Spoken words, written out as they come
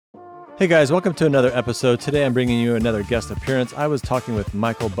Hey guys, welcome to another episode. Today I'm bringing you another guest appearance. I was talking with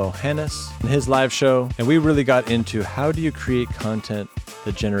Michael Bohannes in his live show, and we really got into how do you create content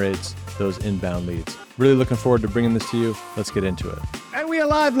that generates those inbound leads. Really looking forward to bringing this to you. Let's get into it. And we are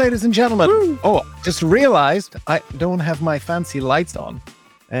live, ladies and gentlemen. Woo! Oh, just realized I don't have my fancy lights on.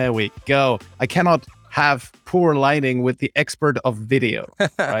 There we go. I cannot have poor lighting with the expert of video,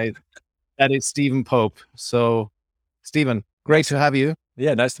 right? That is Stephen Pope. So, Stephen, great to have you.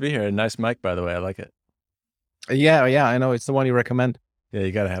 Yeah, nice to be here. Nice mic, by the way. I like it. Yeah, I know. It's the one you recommend. Yeah,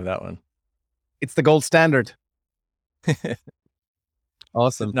 you got to have that one. It's the gold standard.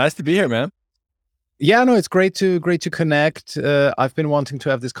 Awesome. Nice to be here, man. Yeah, no, it's great to connect. I've been wanting to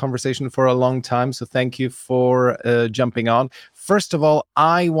have this conversation for a long time, so thank you for jumping on. First of all,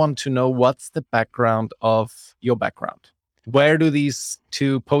 I want to know what's the background of your background. Where do these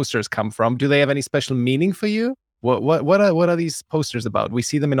two posters come from? Do they have any special meaning for you? What are these posters about? We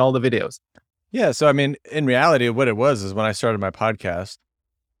see them in all the videos. Yeah, so I mean, in reality, what it was is when I started my podcast,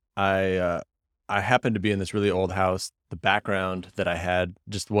 I happened to be in this really old house. The background that I had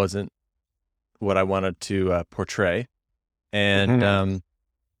just wasn't what I wanted to portray, and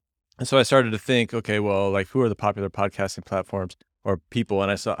so I started to think, okay, well, like who are the popular podcasting platforms or people?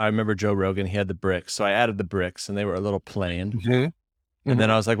 And I remember Joe Rogan, he had the bricks, so I added the bricks, and they were a little plain. And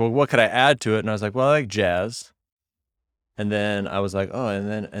then I was like, well, what could I add to it? And I was like, well, I like jazz. And then I was like, oh,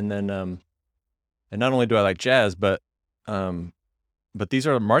 and not only do I like jazz, but these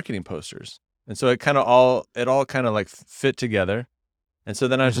are marketing posters. And so it all kind of like fit together. And so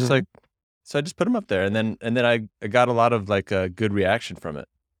then I was just like, so I just put them up there, and then I got a lot of like good reaction from it.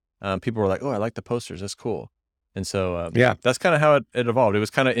 People were like, oh, I like the posters. That's cool. And so Yeah, that's kind of how it evolved. It was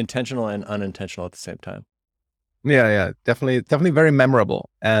kind of intentional and unintentional at the same time. yeah, definitely very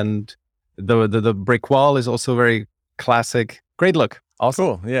memorable. And the brick wall is also very classic. Great look.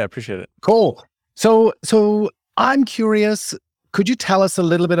 Awesome. Cool. Yeah, appreciate it. Cool. So I'm curious, could you tell us a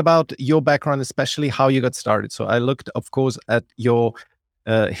little bit about your background, especially how you got started? So I looked, of course, at your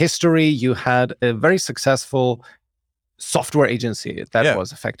history. You had a very successful software agency. That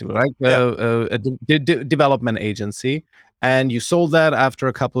was effectively, right? A development agency. And you sold that after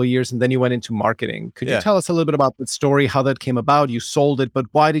a couple of years, and then you went into marketing. Could you tell us a little bit about that story, how that came about? You sold it, but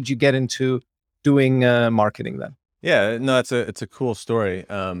why did you get into doing marketing then? Yeah, no, it's a cool story.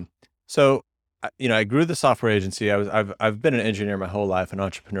 So I grew the software agency. I've been an engineer my whole life, an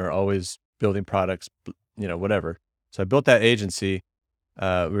entrepreneur, always building products, whatever. So I built that agency. We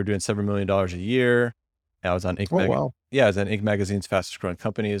were doing $7 million a year. I was on Inc. Wow. Yeah, I was on Inc. magazine's fastest growing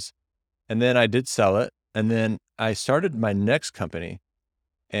companies. And then I did sell it. And then I started my next company.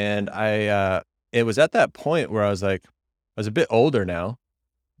 And it was at that point where I was a bit older now.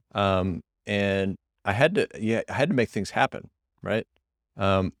 And I had to make things happen. Right.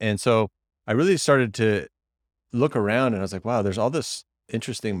 And so I really started to look around, and I was like, wow, there's all this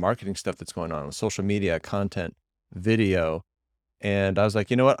interesting marketing stuff that's going on with social media, content, video. And I was like,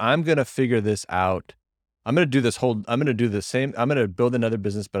 you know what? I'm going to figure this out. I'm going to do the same. I'm going to build another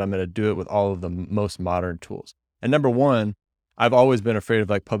business, but I'm going to do it with all of the most modern tools. And number one, I've always been afraid of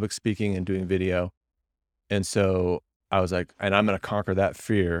like public speaking and doing video. And so I was like, and I'm going to conquer that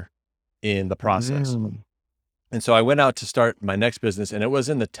fear in the process. And so I went out to start my next business, and it was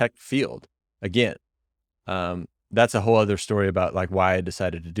in the tech field again. That's a whole other story about like why I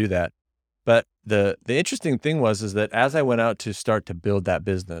decided to do that. But the interesting thing is that as I went out to start to build that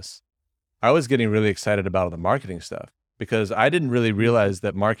business, I was getting really excited about all the marketing stuff, because I didn't really realize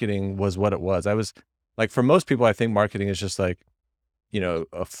that marketing was what it was. I was like, for most people, I think marketing is just like,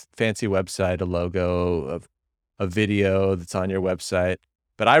 a fancy website, a logo, a video that's on your website.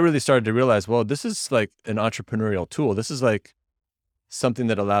 But I really started to realize, well, this is like an entrepreneurial tool. This is like something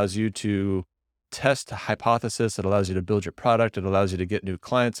that allows you to test a hypothesis. It allows you to build your product. It allows you to get new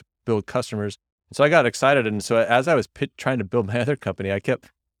clients, build customers. And so I got excited. And so as I was trying to build my other company, I kept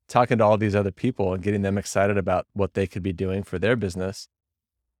talking to all these other people and getting them excited about what they could be doing for their business.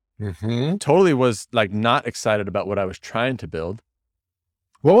 Totally was like not excited about what I was trying to build.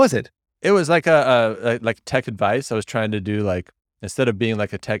 What was it? It was like like tech advice. I was trying to do like, instead of being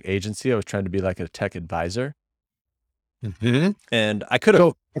like a tech agency, I was trying to be like a tech advisor. And I could have.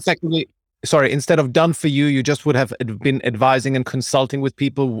 So effectively, sorry, instead of done for you, you just would have been advising and consulting with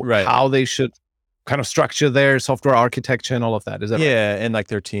people how they should kind of structure their software architecture and all of that. Is that right? Yeah, and like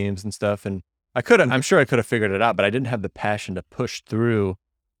their teams and stuff. And I'm sure I could have figured it out, but I didn't have the passion to push through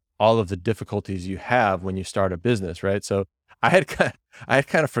all of the difficulties you have when you start a business, right? So I had kind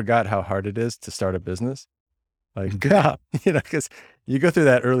of forgot how hard it is to start a business. Like, because you go through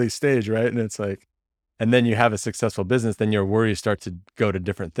that early stage, right? And it's like, and then you have a successful business, then your worries start to go to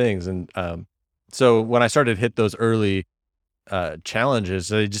different things. And so when I started to hit those early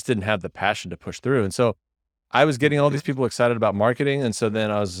challenges, I just didn't have the passion to push through. And so I was getting all these people excited about marketing. And so then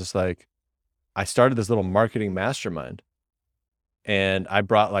I was just like, I started this little marketing mastermind, and I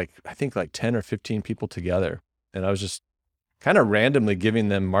brought I think 10 or 15 people together, and I was just kind of randomly giving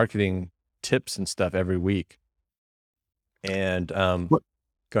them marketing tips and stuff every week. And What-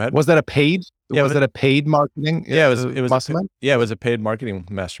 go ahead. Was that a paid? Yeah, Was that a paid marketing? Yeah, it was mastermind. Yeah, it was a paid marketing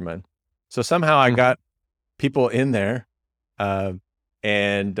mastermind. So somehow I got people in there, and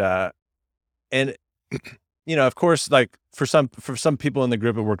of course, for some people in the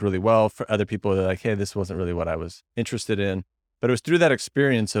group, it worked really well. For other people, they're like, "Hey, this wasn't really what I was interested in." But it was through that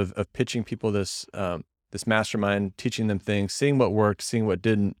experience of pitching people this mastermind, teaching them things, seeing what worked, seeing what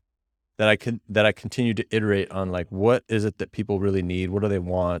didn't, that I continued to iterate on what is it that people really need, what do they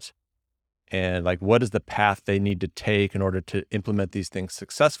want, and what is the path they need to take in order to implement these things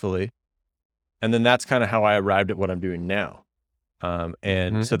successfully. And then that's kind of how I arrived at what I'm doing now.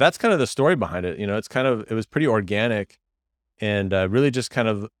 And so that's kind of the story behind it. It was pretty organic, and really just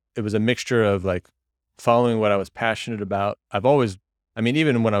it was a mixture of following what I was passionate about.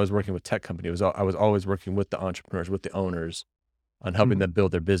 Even when I was working with tech companies, I was always working with the entrepreneurs, with the owners, on helping them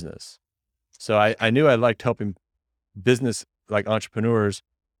build their business. So I knew I liked helping business entrepreneurs.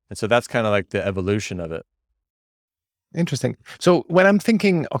 And so that's kind of the evolution of it. Interesting. So when I'm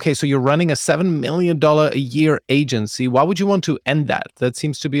thinking, okay, so you're running a $7 million a year agency, why would you want to end that? That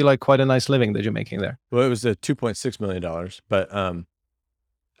seems to be quite a nice living that you're making there. Well, it was a $2.6 million, but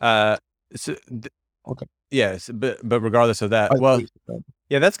okay. Yes, but regardless of that,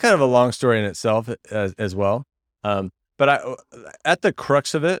 yeah, that's kind of a long story in itself as well. But at the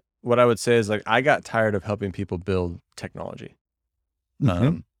crux of it, what I would say is I got tired of helping people build technology.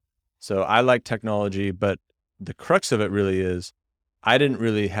 So I like technology, but the crux of it really is I didn't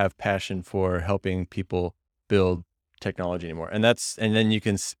really have passion for helping people build technology anymore. And then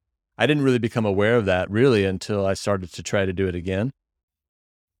I didn't really become aware of that really until I started to try to do it again,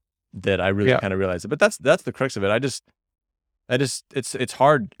 that I really kind of realized it. But that's the crux of it. It's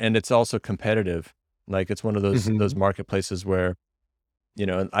hard, and it's also competitive. It's one of those marketplaces where,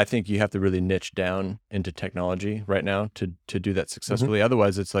 I think you have to really niche down into technology right now to do that successfully.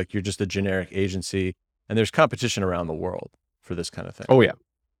 Otherwise, it's you're just a generic agency, and there's competition around the world for this kind of thing. Oh yeah,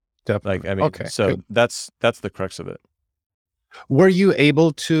 definitely. So that's the crux of it. Were you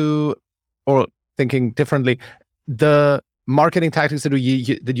able to, or thinking differently, the marketing tactics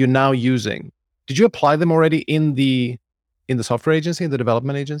that you're now using, did you apply them already in the software agency, in the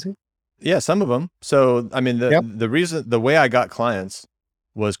development agency? Yeah, some of them. So the way I got clients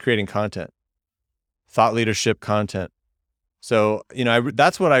was creating content, thought leadership content. So,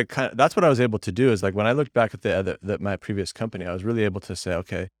 that's what I was able to do is when I looked back at my previous company, I was really able to say,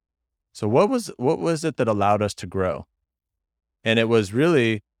 okay, so what was it that allowed us to grow? And it was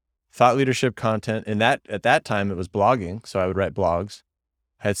really thought leadership content. And at that time it was blogging. So I would write blogs.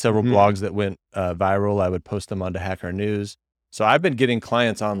 I had several blogs that went viral. I would post them onto Hacker News. So I've been getting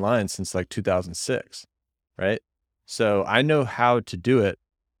clients online since 2006, right? So I know how to do it.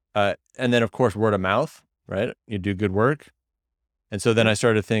 And then of course, word of mouth, right? You do good work. And so then I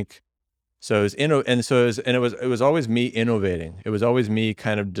started to think, it was always me innovating. It was always me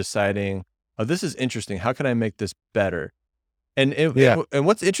kind of deciding, oh, this is interesting. How can I make this better? And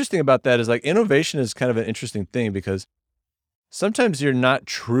what's interesting about that is innovation is kind of an interesting thing, because sometimes you're not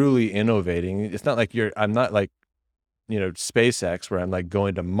truly innovating. It's not I'm not SpaceX where I'm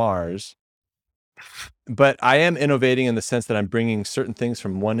going to Mars, but I am innovating in the sense that I'm bringing certain things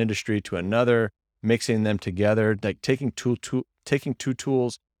from one industry to another, mixing them together, taking two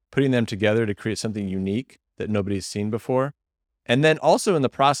tools, putting them together to create something unique that nobody's seen before. And then also in the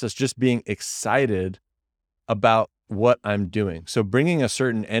process, just being excited about what I'm doing. So bringing a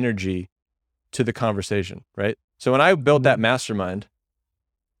certain energy to the conversation, right? So when I built that mastermind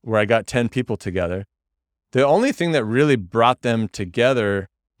where I got 10 people together, the only thing that really brought them together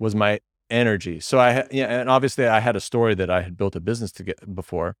was my energy. So and obviously I had a story that I had built a business to get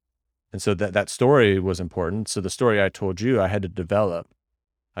before. And so that story was important. So the story I told you, I had to develop.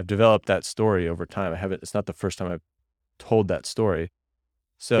 I've developed that story over time. It's not the first time I've told that story.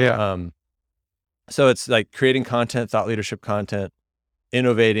 So, so it's creating content, thought leadership content,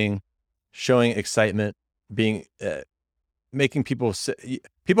 innovating, showing excitement, making people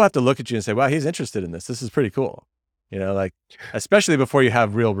have to look at you and say, wow, he's interested in this. This is pretty cool. Especially before you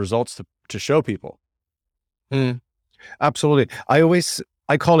have real results to show people. Absolutely.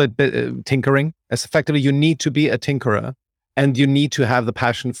 I call it tinkering. As effectively, you need to be a tinkerer and you need to have the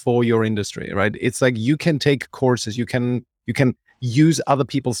passion for your industry, right? It's like you can take courses, you can use other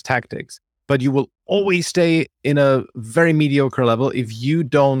people's tactics, but you will always stay in a very mediocre level if you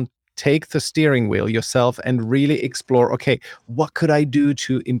don't take the steering wheel yourself and really explore, okay, what could I do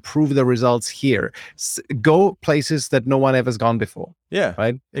to improve the results here? Go places that no one ever's gone before, Yeah,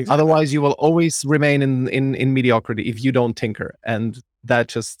 right? exactly. Otherwise you will always remain in mediocrity if you don't tinker, and that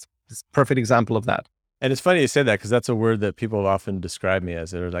just is a perfect example of that. And it's funny you say that because that's a word that people often describe me as.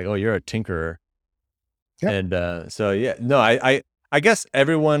 They're like, "Oh, you're a tinkerer." Yeah. And so yeah, no, I guess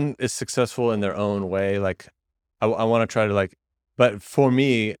everyone is successful in their own way. Like, I want to try to like, but for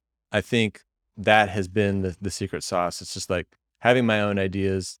me, I think that has been the secret sauce. It's just like having my own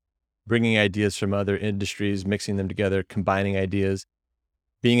ideas, bringing ideas from other industries, mixing them together, combining ideas,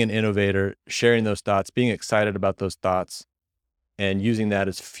 being an innovator, sharing those thoughts, being excited about those thoughts, and using that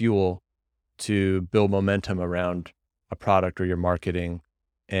as fuel to build momentum around a product or your marketing,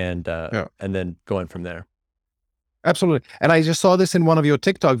 Yeah. and then going from there. Absolutely. And I just saw this in one of your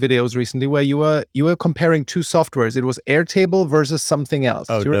TikTok videos recently where you were comparing two softwares. It was Airtable versus something else.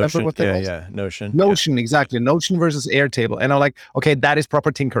 Oh, Do you remember Notion. what that Yeah, was? yeah. Notion. Yeah. Notion, exactly. Notion versus Airtable. And I'm like, okay, that is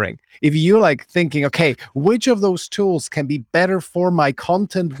proper tinkering. If you're like thinking, okay, which of those tools can be better for my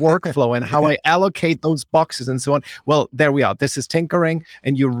content workflow and how I allocate those boxes and so on? Well, there we are. This is tinkering,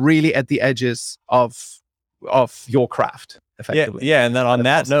 and you're really at the edges of your craft, Yeah, effectively. yeah. And then on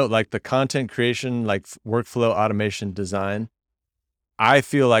That's that awesome. note, like the content creation, like workflow automation design, I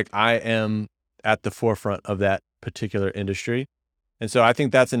feel like I am at the forefront of that particular industry. And so I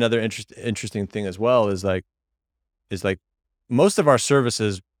think that's another interesting thing as well is like most of our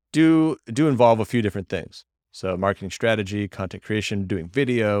services do involve a few different things. So marketing strategy, content creation, doing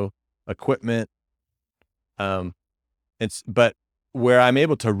video, equipment. Um, but where I'm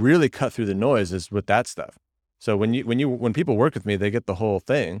able to really cut through the noise is with that stuff. So when people work with me, they get the whole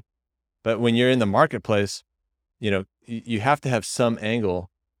thing. But when you're in the marketplace, you have to have some angle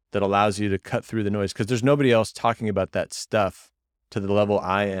that allows you to cut through the noise because there's nobody else talking about that stuff to the level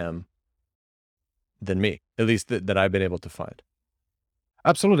I am than me, at least that I've been able to find.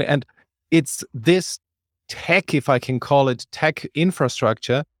 Absolutely. And it's this tech, if I can call it tech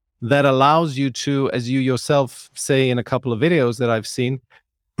infrastructure, that allows you to, as you yourself say in a couple of videos that I've seen,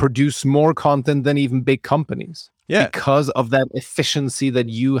 produce more content than even big companies Yeah, because of that efficiency that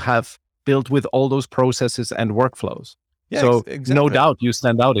you have built with all those processes and workflows. yeah, So no exactly. doubt you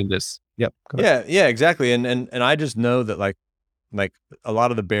stand out in this. Yep. Go ahead. Yeah, exactly. And I just know that like a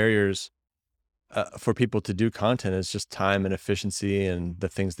lot of the barriers for people to do content is just time and efficiency and the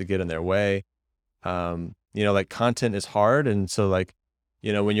things that get in their way. Like content is hard, and so like,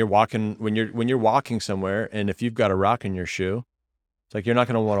 when you're walking somewhere, and if you've got a rock in your shoe, it's like you're not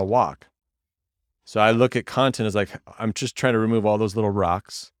going to want to walk. So I look at content as like I'm just trying to remove all those little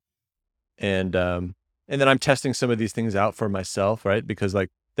rocks, and then I'm testing some of these things out for myself, right? Because like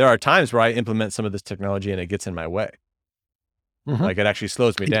there are times where I implement some of this technology and it gets in my way. Mhm. Like it actually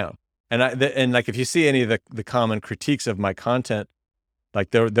slows me down. And like if you see any of the common critiques of my content,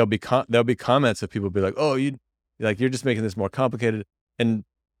 like there'll be comments of people be like, "Oh, you're just making this more complicated." And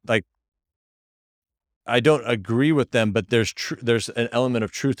like I don't agree with them, but there's an element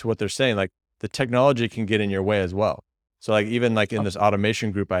of truth to what they're saying. Like the technology can get in your way as well. So like even like in this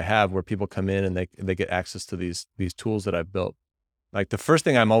automation group I have where people come in and they get access to these tools that I've built. Like the first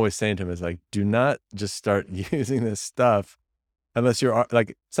thing I'm always saying to them is like, do not just start using this stuff unless you're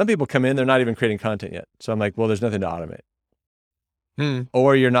like some people come in, they're not even creating content yet. So I'm like, well, there's nothing to automate. Mm.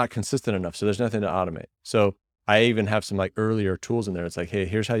 Or you're not consistent enough. So there's nothing to automate. So I even have some like earlier tools in there. It's like, hey,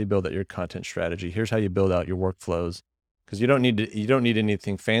 here's how you build out your content strategy. Here's how you build out your workflows. Cause you don't need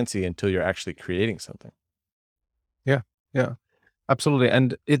anything fancy until you're actually creating something. Yeah. Yeah. Absolutely.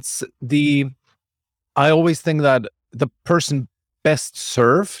 And I always think that the person best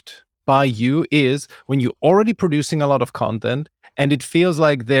served by you is when you're already producing a lot of content and it feels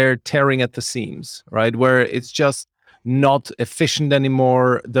like they're tearing at the seams, right? Where it's just not efficient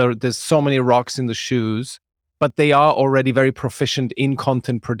anymore. There's so many rocks in the shoes, but they are already very proficient in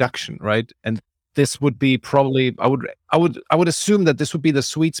content production, right? And this would be probably I would assume that this would be the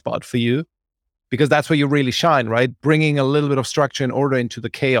sweet spot for you because that's where you really shine, right? Bringing a little bit of structure and order into the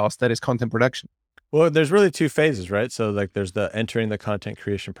chaos that is content production. Well, there's really two phases, right? So like there's the entering the content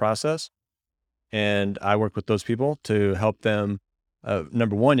creation process. And I work with those people to help them.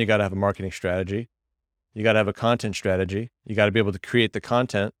 Number one, you got to have a marketing strategy. You got to have a content strategy. You got to be able to create the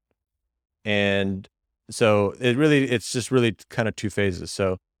content. And so it's just really kind of two phases.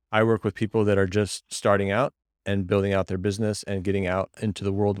 So I work with people that are just starting out and building out their business and getting out into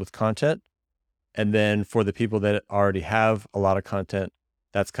the world with content. And then for the people that already have a lot of content,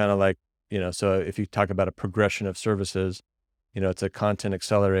 that's kind of like, so if you talk about a progression of services, it's a content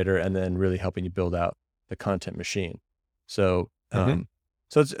accelerator and then really helping you build out the content machine. So, Mhm.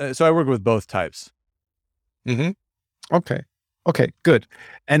 so I work with both types. Mhm. Okay. Okay, good.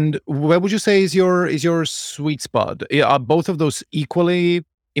 And where would you say is your sweet spot? Are both of those equally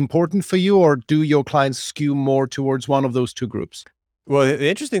important for you, or do your clients skew more towards one of those two groups? Well, the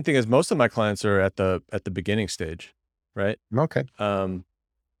interesting thing is most of my clients are at the beginning stage, right? Okay. Um,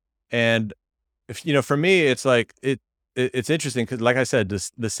 and if for me, it's like it's interesting because, like I said,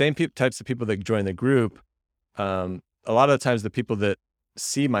 the same types of people that join the group, a lot of the times the people that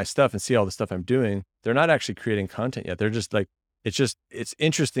see my stuff and see all the stuff I'm doing, they're not actually creating content yet. They're just like, it's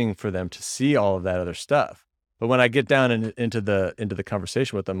interesting for them to see all of that other stuff. But when I get down into the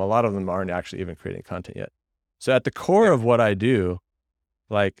conversation with them, a lot of them aren't actually even creating content yet. So at the core Yeah. of what I do,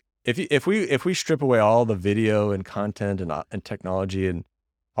 like if we strip away all the video and content and technology and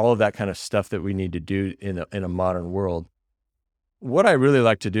all of that kind of stuff that we need to do in a modern world, what I really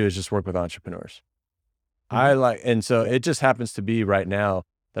like to do is just work with entrepreneurs. Mhm. And so it just happens to be right now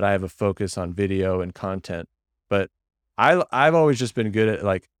that I have a focus on video and content, but I've always just been good at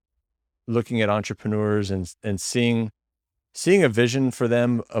like looking at entrepreneurs and seeing a vision for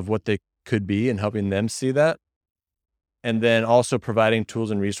them of what they could be and helping them see that. And then also providing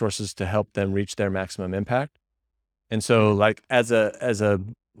tools and resources to help them reach their maximum impact. And so Mhm. like as a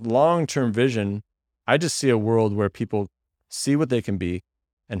long-term vision, I just see a world where people see what they can be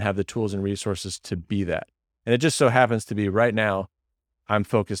and have the tools and resources to be that. And it just so happens to be right now, I'm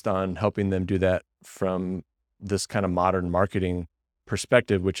focused on helping them do that from this kind of modern marketing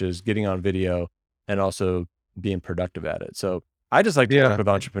perspective, which is getting on video and also being productive at it. So I just like to work Yeah. with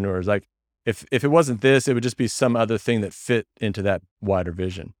entrepreneurs. Like if it wasn't this, it would just be some other thing that fit into that wider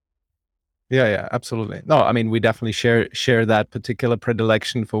vision. Yeah, yeah, absolutely. No, I mean, we definitely share that particular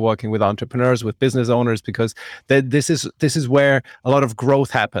predilection for working with entrepreneurs, with business owners, because this is where a lot of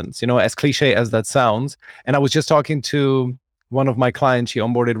growth happens. As cliche as that sounds. And I was just talking to one of my clients she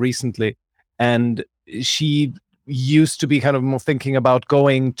onboarded recently, and she used to be kind of more thinking about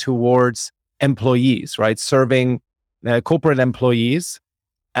going towards employees, right, serving corporate employees.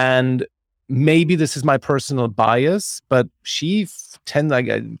 And maybe this is my personal bias, but she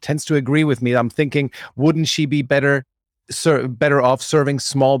tends to agree with me. I'm thinking, wouldn't she be better off serving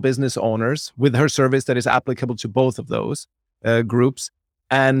small business owners with her service that is applicable to both of those groups?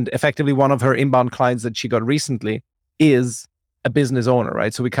 And effectively, one of her inbound clients that she got recently is a business owner,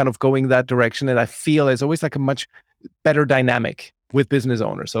 right? So we kind of going that direction, and I feel there's always like a much better dynamic with business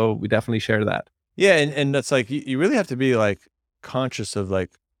owners. So we definitely share that. Yeah, and that's like you really have to be like conscious of like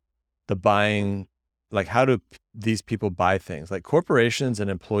the buying, like how do these people buy things? Like corporations and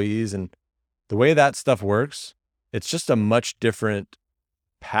employees and the way that stuff works, it's just a much different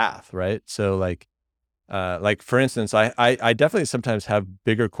path, right? So like for instance, I definitely sometimes have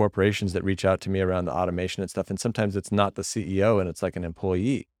bigger corporations that reach out to me around the automation and stuff, and sometimes it's not the CEO and it's like an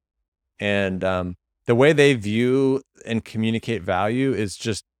employee, and the way they view and communicate value is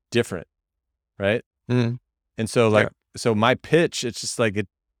just different, right? Mm, And so yeah. so my pitch, it's just like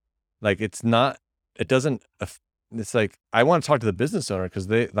it's not, it doesn't. It's like I want to talk to the business owner because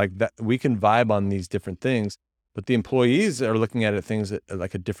they like that we can vibe on these different things, but the employees are looking at it things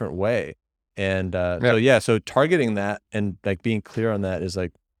like a different way. And Yeah. so targeting that and like being clear on that is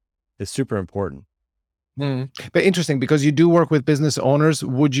super important. Mm. But interesting because you do work with business owners.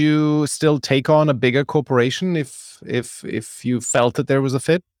 Would you still take on a bigger corporation if you felt that there was a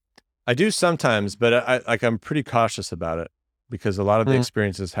fit? I do sometimes, but I'm pretty cautious about it because a lot of the Mm.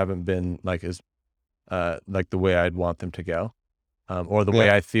 experiences haven't been like as like the way I'd want them to go, or the way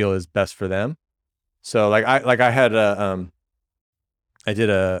Yeah. I feel is best for them. So like I had I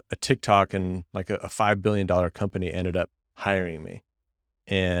did a TikTok and like a $5 billion company ended up hiring me.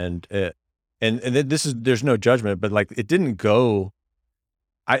 And this is, there's no judgment, but like it didn't go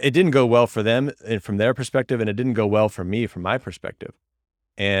well for them and from their perspective, and it didn't go well for me from my perspective.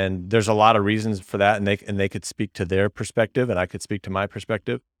 And there's a lot of reasons for that, and they could speak to their perspective and I could speak to my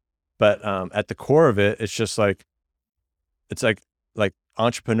perspective. But at the core of it, it's just like it's like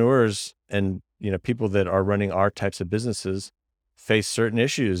entrepreneurs and people that are running our types of businesses face certain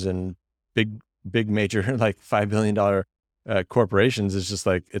issues, and big major like $5 billion corporations is just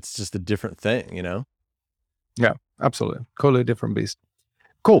like it's just a different thing. Yeah, absolutely. Totally different beast.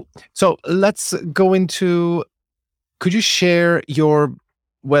 Cool. So let's go into, could you share your,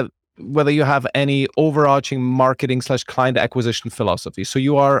 well, whether you have any overarching marketing slash client acquisition philosophy? So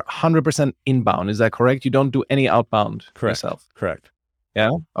you are 100% inbound. Is that correct? You don't do any outbound Correct. yourself. Correct.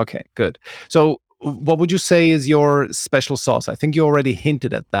 Yeah. Okay, good. So what would you say is your special sauce? I think you already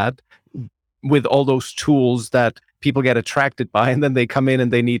hinted at that with all those tools that people get attracted by, and then they come in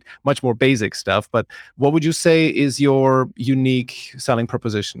and they need much more basic stuff. But what would you say is your unique selling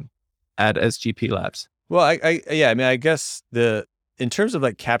proposition at SGP Labs? Well, yeah, I mean, I guess in terms of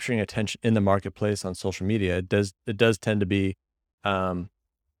like capturing attention in the marketplace on social media, it does tend to be, um,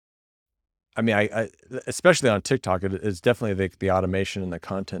 I mean, especially on TikTok, it's definitely the automation and the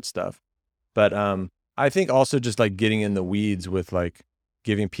content stuff. But I think also just like getting in the weeds with like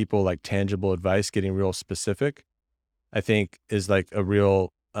giving people like tangible advice, getting real specific, I think is like a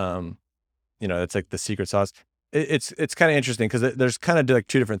real, it's like the secret sauce. It's kind of interesting because there's kind of like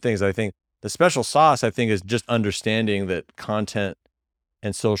two different things. I think the special sauce, I think, is just understanding that content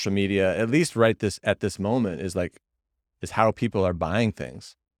and social media, at least at this moment, is how people are buying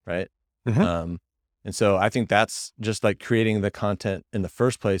things, right? Mhm. Um, and so I think that's just like creating the content in the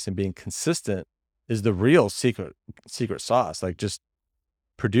first place and being consistent is the real secret sauce. Like just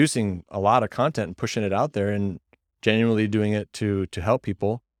producing a lot of content and pushing it out there and genuinely doing it to help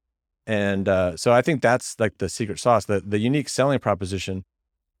people. And so I think that's like the secret sauce. The unique selling proposition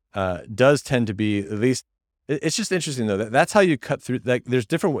does tend to be at least. It's just interesting though. That's how you cut through. Like there's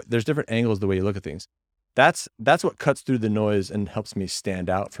different angles the way you look at things. That's what cuts through the noise and helps me stand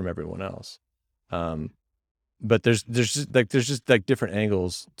out from everyone else. Um, but there's just like different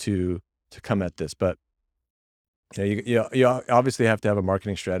angles to come at this. But you obviously have to have a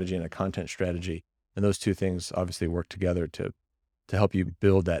marketing strategy and a content strategy, and those two things obviously work together to help you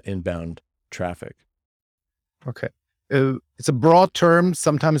build that inbound traffic. Okay. It's a broad term.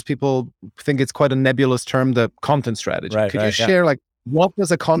 Sometimes people think it's quite a nebulous term, the content strategy. Right, Could you right, yeah. share, like, what does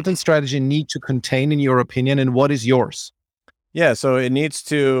a content strategy need to contain in your opinion, and what is yours? Yeah, so it needs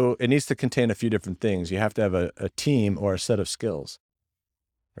to contain a few different things. You have to have a team or a set of skills,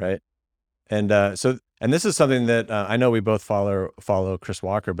 right? And this is something that I know we both follow Chris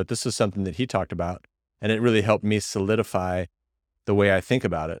Walker, but this is something that he talked about, and it really helped me solidify the way I think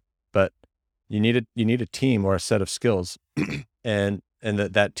about it. But you need a team or a set of skills, and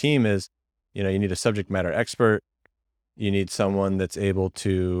that team is, you need a subject matter expert. You need someone that's able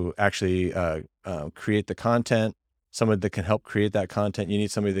to actually create the content, someone that can help create that content. You need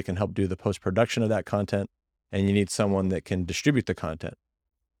somebody that can help do the post production of that content, and you need someone that can distribute the content.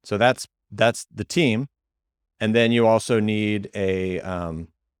 So that's the team, and then you also need a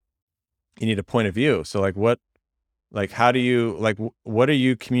point of view. So how do you what are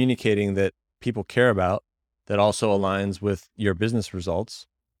you communicating that people care about that also aligns with your business results?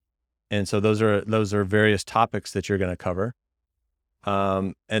 And so those are various topics that you're going to cover.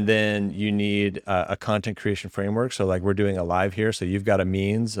 And then you need a content creation framework. So like we're doing a live here, so you've got a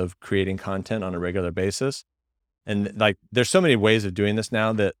means of creating content on a regular basis. And like there's so many ways of doing this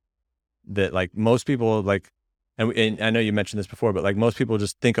now that like most people like, and I know you mentioned this before, but like most people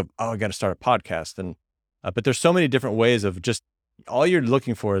just think of, oh, I got to start a podcast. And but there's so many different ways of just all you're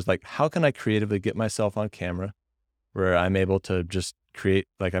looking for is like, how can I creatively get myself on camera where I'm able to just create,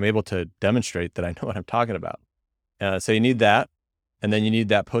 like I'm able to demonstrate that I know what I'm talking about. So you need that. And then you need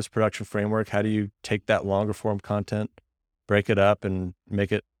that post-production framework. How do you take that longer form content, break it up and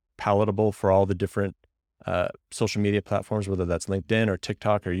make it palatable for all the different social media platforms, whether that's LinkedIn or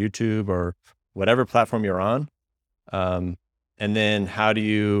TikTok or YouTube or whatever platform you're on. And then how do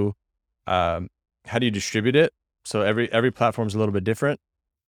you distribute it? So every platform is a little bit different.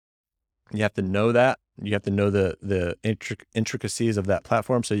 You have to know that. You have to know the intricacies of that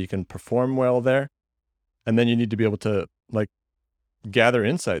platform so you can perform well there. And then you need to be able to like gather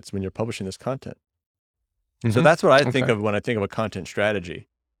insights when you're publishing this content. So that's what I think Okay. of when I think of a content strategy,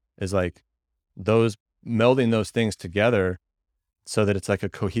 is like those melding those things together so that it's like a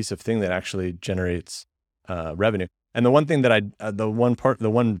cohesive thing that actually generates revenue. And the one thing that the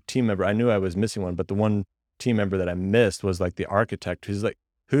one team member, I knew I was missing one, but the one team member that I missed was like the architect who's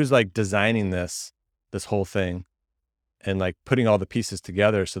like designing this whole thing and like putting all the pieces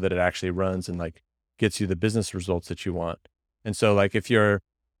together so that it actually runs and like gets you the business results that you want. And so like if you're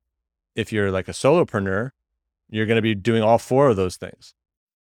like a solopreneur, you're going to be doing all four of those things.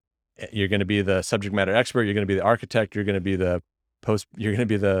 You're going to be the subject matter expert, you're going to be the architect, you're going to be you're going to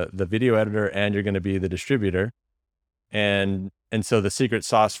be the video editor, and you're going to be the distributor. And so the secret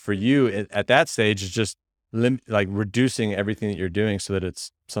sauce for you at that stage is just like reducing everything that you're doing so that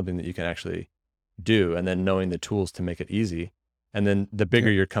it's something that you can actually do, and then knowing the tools to make it easy. And then the bigger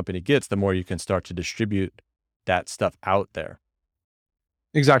Yeah. your company gets, the more you can start to distribute that stuff out there.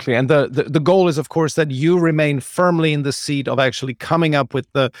 Exactly. And the goal is, of course, that you remain firmly in the seat of actually coming up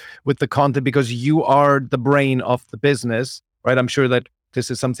with the content, because you are the brain of the business, right? I'm sure that This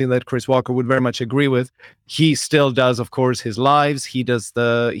is something that Chris Walker would very much agree with. He still does, of course, his lives. He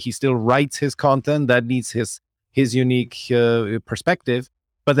still writes his content that needs his unique perspective.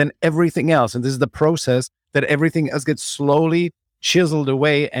 But then everything else, and this is the process, that everything else gets slowly chiseled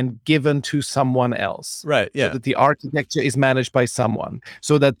away and given to someone else. Right. Yeah. So that the architecture is managed by someone,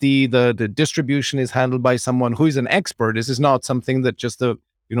 so that the distribution is handled by someone who is an expert. This is not something that just a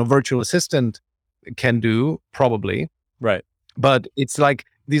virtual assistant can do, probably. Right. But it's like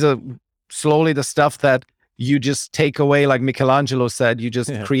these are slowly the stuff that you just take away, like Michelangelo said. You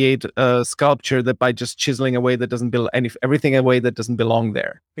just create a sculpture that by just chiseling away that doesn't everything away that doesn't belong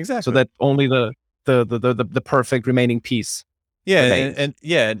there. Exactly. So that only the perfect remaining piece. Yeah, and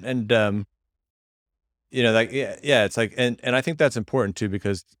like it's like, and I think that's important too,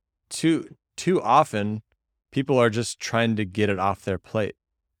 because too often people are just trying to get it off their plate,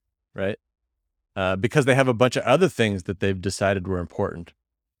 right? Because they have a bunch of other things that they've decided were important.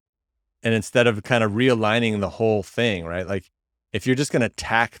 And instead of kind of realigning the whole thing, right? Like if you're just going to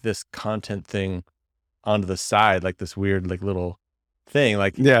tack this content thing onto the side, like this weird, like little thing,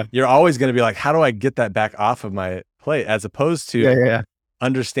 like you're always going to be like, how do I get that back off of my plate? As opposed to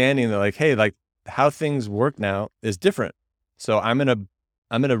understanding that, like, hey, like how things work now is different. So I'm going to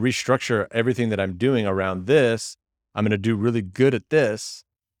restructure everything that I'm doing around this. I'm going to do really good at this.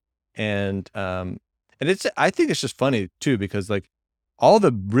 And I think it's just funny too, because like all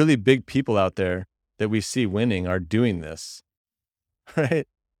the really big people out there that we see winning are doing this, right?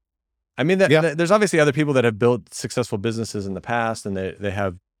 I mean, there's obviously other people that have built successful businesses in the past, and they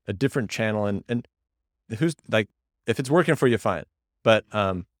have a different channel, and who's like, if it's working for you, fine. But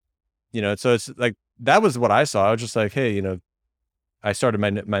so it's like, that was what I saw. I was just like, hey, I started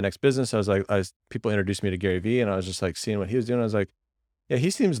my next business. I was like, people introduced me to Gary Vee, and I was just like seeing what he was doing. I was like, yeah, he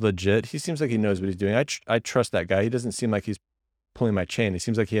seems legit. He seems like he knows what he's doing. I trust that guy. He doesn't seem like he's pulling my chain. He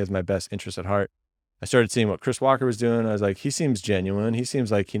seems like he has my best interest at heart. I started seeing what Chris Walker was doing. I was like, he seems genuine. He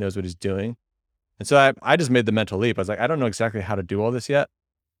seems like he knows what he's doing. And so I just made the mental leap. I was like, I don't know exactly how to do all this yet,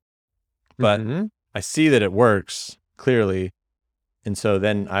 but I see that it works clearly. And so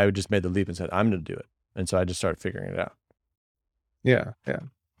then I just made the leap and said, I'm going to do it. And so I just started figuring it out. Yeah.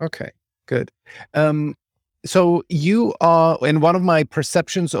 Okay, good. So you are, and one of my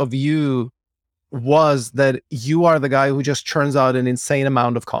perceptions of you was that you are the guy who just churns out an insane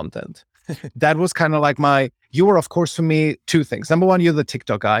amount of content. That was kind of like you were, of course, for me, two things. Number one, you're the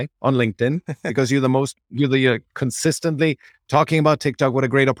TikTok guy on LinkedIn, because you're consistently talking about TikTok, what a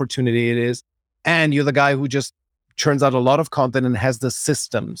great opportunity it is. And you're the guy who just churns out a lot of content and has the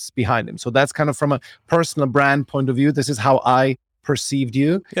systems behind him. So that's kind of from a personal brand point of view. This is how I perceived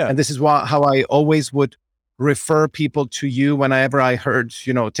you. Yeah. And this is how I always would refer people to you. Whenever I heard,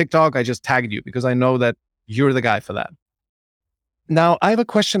 TikTok, I just tagged you, because I know that you're the guy for that. Now, I have a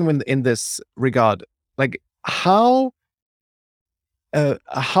question in this regard. Like, how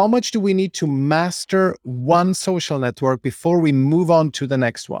much do we need to master one social network before we move on to the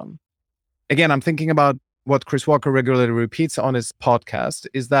next one? Again, I'm thinking about what Chris Walker regularly repeats on his podcast,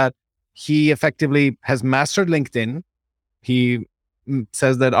 is that he effectively has mastered LinkedIn. He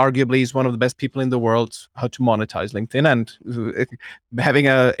says that arguably he's one of the best people in the world how to monetize LinkedIn, and having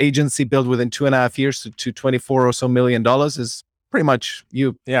an agency built within 2.5 years to $24 million or so is pretty much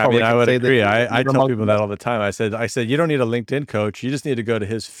you. Yeah, I mean, I would agree. I tell people that all the time. I said, you don't need a LinkedIn coach. You just need to go to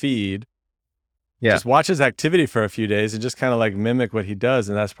his feed. Yeah. Just watch his activity for a few days and just kind of like mimic what he does.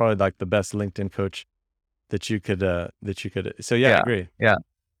 And that's probably like the best LinkedIn coach that you could. So yeah, I agree. Yeah.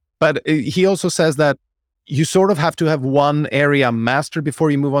 But he also says that you sort of have to have one area mastered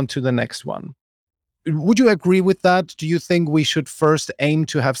before you move on to the next one. Would you agree with that? Do you think we should first aim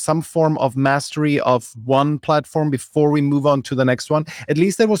to have some form of mastery of one platform before we move on to the next one? At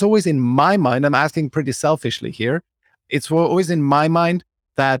least that was always in my mind. I'm asking pretty selfishly here. It's always in my mind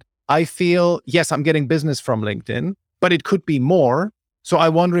that I feel, yes, I'm getting business from LinkedIn, but it could be more. So I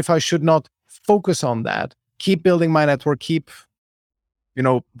wonder if I should not focus on that, keep building my network, keep,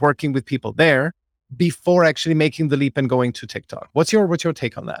 working with people there before actually making the leap and going to TikTok. What's your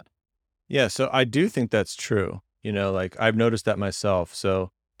take on that? Yeah, so I do think that's true. Like I've noticed that myself.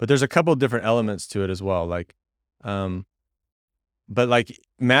 So, but there's a couple of different elements to it as well. Like, but like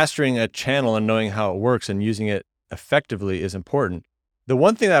mastering a channel and knowing how it works and using it effectively is important. The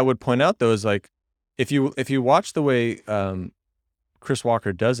one thing that I would point out though is like, if you watch the way Chris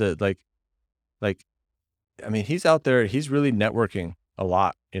Walker does it, like, I mean, he's out there, he's really networking a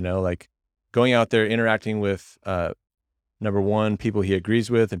lot. Like going out there, interacting with number one, people he agrees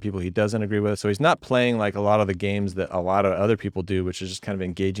with and people he doesn't agree with. So he's not playing like a lot of the games that a lot of other people do, which is just kind of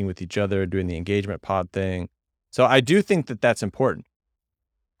engaging with each other, doing the engagement pod thing. So I do think that that's important.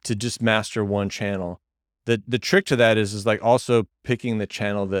 to just master one channel. The trick to that is like also picking the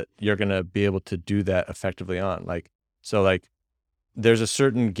channel that you're gonna be able to do that effectively on. Like there's a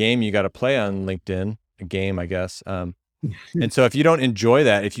certain game you got to play on LinkedIn, a game, I guess. And so if you don't enjoy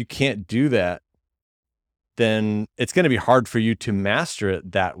that, if you can't do that, then it's going to be hard for you to master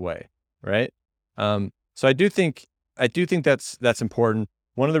it that way, right? So I do think that's important.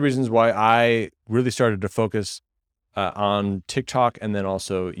 One of the reasons why I really started to focus on TikTok and then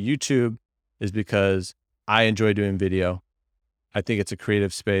also YouTube is because I enjoy doing video. I think it's a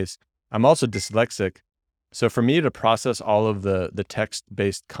creative space. I'm also dyslexic, so for me to process all of the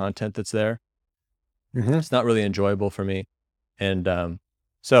text-based content that's there, it's not really enjoyable for me. And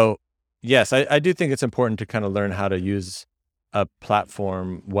so yes, I do think it's important to kind of learn how to use a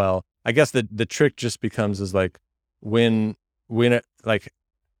platform well. I guess the trick just becomes is like when like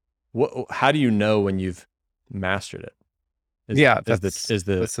how do you know when you've mastered it? That's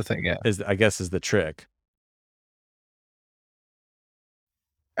the thing. Yeah. I guess is the trick.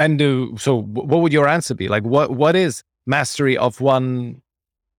 And so what would your answer be? Like what is mastery of one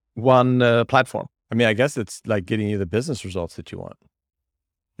platform? I mean, I guess it's like getting you the business results that you want.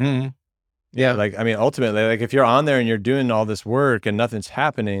 Mm-hmm. Yeah. Like, I mean, ultimately, like if you're on there and you're doing all this work and nothing's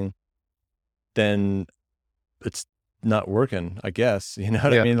happening, then it's not working, I guess. You know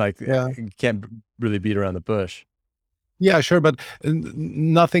what I mean? Like, you can't really beat around the bush. Yeah, sure. But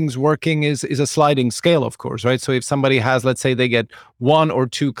nothing's working is a sliding scale, of course, right? So if somebody has, let's say they get 1 or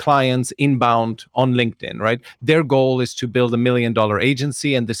 2 clients inbound on LinkedIn, right? Their goal is to build $1 million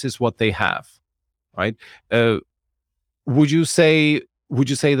agency, and this is what they have, right? Would you say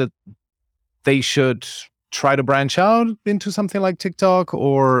that they should try to branch out into something like TikTok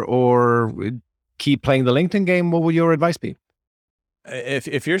or keep playing the LinkedIn game? What would your advice be?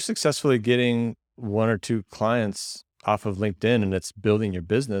 If you're successfully getting 1 or 2 clients off of LinkedIn and it's building your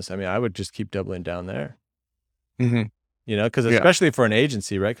business, I mean, I would just keep doubling down there. Mm-hmm. You know, because especially for an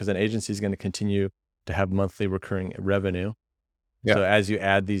agency, right? Because an agency is going to continue to have monthly recurring revenue. Yeah. So as you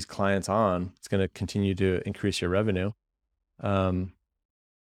add these clients on, it's going to continue to increase your revenue.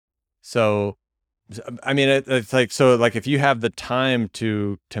 So, I mean, it's like, so like if you have the time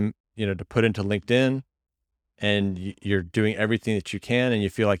to put into LinkedIn and you're doing everything that you can and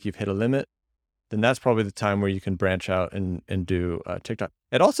you feel like you've hit a limit, then that's probably the time where you can branch out and do TikTok.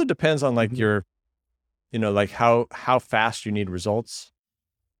 It also depends on like your, like how fast you need results,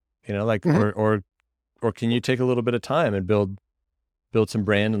 like, or can you take a little bit of time and build some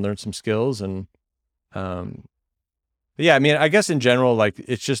brand and learn some skills and, yeah, I mean, I guess in general, like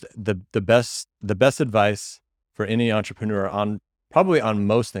it's just the best advice for any entrepreneur probably on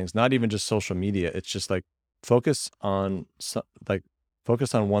most things, not even just social media. It's just like focus on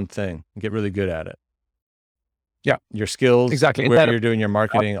one thing and get really good at it. Yeah. Your skills, exactly. Where you're doing your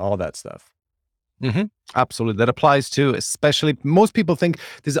marketing, all that stuff. Mm-hmm. Absolutely. That applies to, especially most people think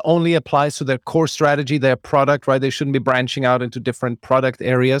this only applies to their core strategy, their product, right? They shouldn't be branching out into different product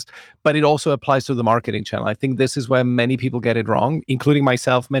areas, but it also applies to the marketing channel. I think this is where many people get it wrong, including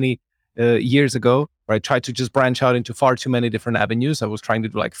myself many years ago, where I tried to just branch out into far too many different avenues. I was trying to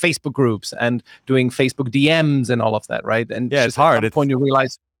do like Facebook groups and doing Facebook DMs and all of that, right? And yeah, it's hard. At some point you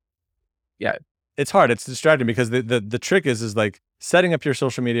realize, yeah, it's hard. It's distracting because the trick is like setting up your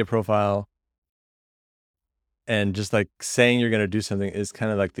social media profile and just like saying you're going to do something is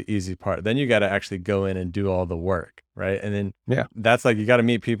kind of like the easy part. Then you got to actually go in and do all the work, right? And then that's like, you got to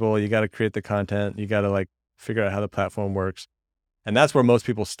meet people, you got to create the content, you got to like figure out how the platform works. And that's where most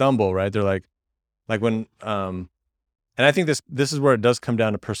people stumble, right? They're like when, and I think this is where it does come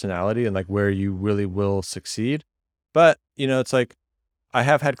down to personality and like where you really will succeed. But, it's like, I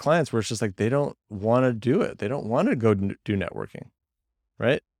have had clients where it's just like, they don't want to do it. They don't want to go do networking,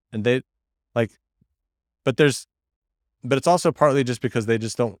 right? And they like, but it's also partly just because they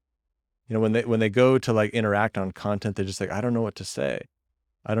just don't, when they go to like interact on content, they're just like, I don't know what to say.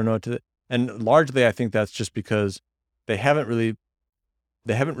 I don't know what to, and largely I think that's just because they haven't really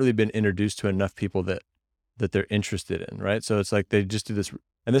been introduced to enough people that they're interested in, right? So it's like they just do this,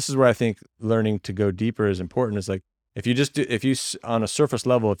 and this is where I think learning to go deeper is important. Is like if you on a surface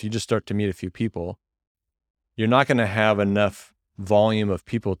level, if you just start to meet a few people, you're not going to have enough volume of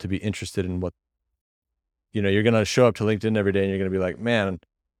people to be interested in what, you're going to show up to LinkedIn every day and you're going to be like, man,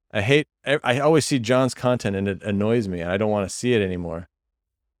 I always see John's content and it annoys me and I don't want to see it anymore.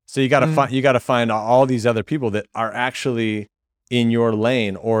 So you got to find all these other people that are actually in your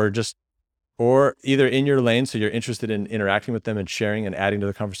lane or either in your lane. So you're interested in interacting with them and sharing and adding to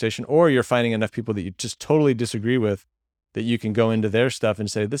the conversation, or you're finding enough people that you just totally disagree with that you can go into their stuff and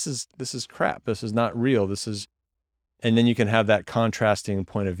say, this is crap. This is not real. This is, and then you can have that contrasting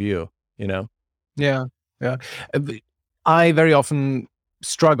point of view, you know? Yeah, yeah. I very often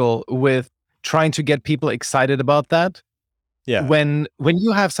struggle with trying to get people excited about that. Yeah, When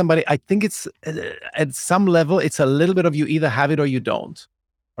you have somebody, I think it's at some level, it's a little bit of you either have it or you don't,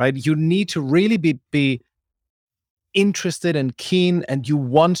 right? You need to really be interested and keen, and you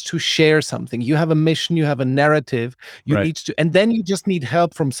want to share something. You have a mission, you have a narrative, you right. need to, and then you just need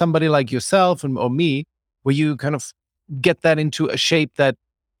help from somebody like yourself or me, where you kind of get that into a shape that,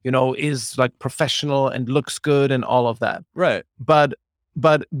 is like professional and looks good and all of that. Right.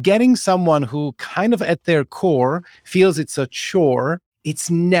 But getting someone who kind of at their core feels it's a chore, it's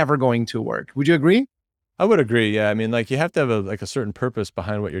never going to work. Would you agree? I would agree. Yeah. I mean, like you have to have a certain purpose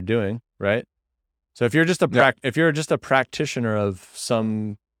behind what you're doing, right? So if you're just a Yeah. if you're just a practitioner of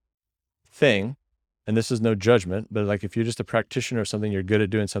some thing, and this is no judgment, but like if you're just a practitioner of something, you're good at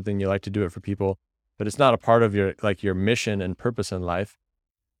doing something, you like to do it for people, but it's not a part of your mission and purpose in life.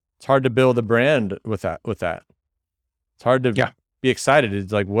 It's hard to build a brand with that. It's hard to Yeah. be excited.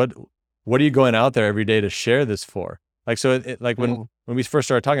 It's like, what are you going out there every day to share this for? Like, so like Mhm. when we first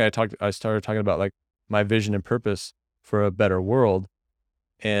started talking, I started talking about like my vision and purpose for a better world.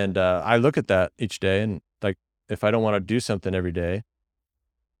 And I look at that each day, and like, if I don't want to do something every day,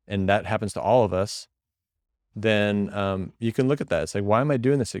 and that happens to all of us, then you can look at that. It's like, why am I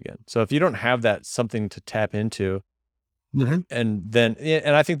doing this again? So if you don't have that something to tap into, Mhm. and then,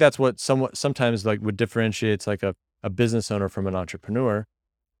 and I think that's what sometimes like what differentiates like a business owner from an entrepreneur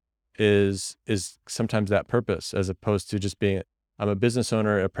is sometimes that purpose, as opposed to just being, I'm a business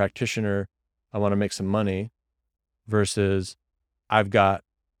owner, a practitioner, I want to make some money, versus I've got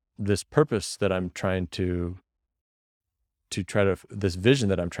this purpose that I'm trying to this vision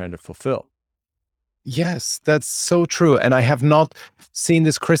that I'm trying to fulfill. Yes, that's so true. And I have not seen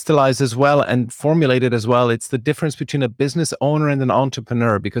this crystallize as well and formulated as well. It's the difference between a business owner and an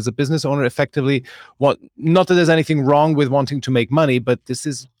entrepreneur, because a business owner effectively, not that there's anything wrong with wanting to make money, but this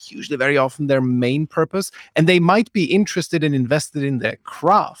is usually very often their main purpose. And they might be interested and invested in their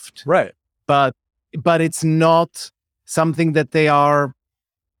craft, Right. but it's not something that they are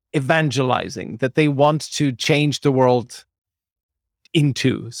evangelizing, that they want to change the world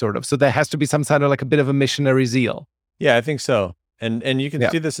into, sort of. So there has to be some kind of like a bit of a missionary zeal. Yeah, I think so. And you can Yeah.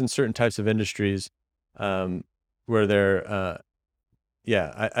 see this in certain types of industries, um, where they're,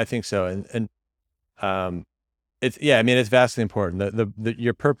 yeah, I think so. Um, it's, yeah, I mean, it's vastly important.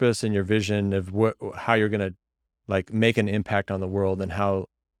 Your purpose and your vision of how you're going to like make an impact on the world, and how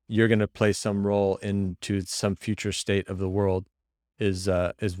you're going to play some role into some future state of the world is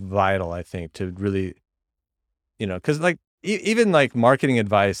vital, I think, to really, cause like even like marketing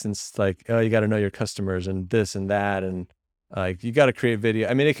advice, and it's like, oh, you got to know your customers and this and that. And like, you got to create video.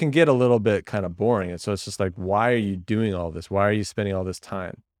 I mean, it can get a little bit kind of boring. And so it's just like, why are you doing all this? Why are you spending all this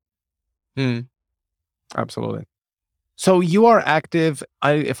time? Mm, absolutely. So you are active.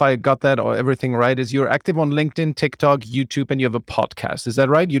 If I got that or everything right, is you're active on LinkedIn, TikTok, YouTube, and you have a podcast. Is that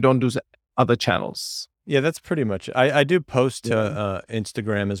right? You don't do other channels. Yeah, that's pretty much it. I do post to Yeah.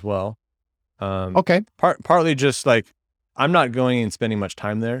 Instagram as well. Okay. Partly just like, I'm not going and spending much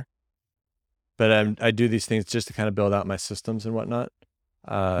time there, but I do these things just to kind of build out my systems and whatnot.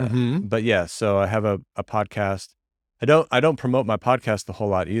 Hmm. But yeah, so I have a podcast. I don't promote my podcast a whole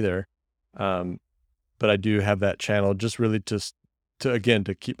lot either. Um, but I do have that channel, just really just to, again,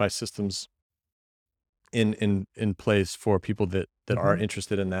 to keep my systems in place for people that are Hmm.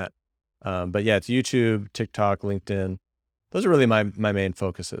 interested in that. But yeah, it's YouTube, TikTok, LinkedIn. Those are really my main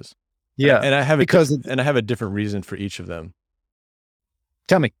focuses. Yeah. And I have Because and I have a different reason for each of them.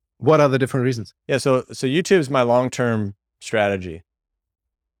 tell me, what are the different reasons? Yeah, so YouTube is my long-term strategy.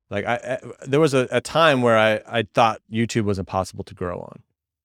 Like there was a time where I thought YouTube was impossible to grow on.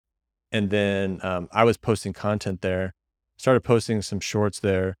 And then I was posting content there, started posting some shorts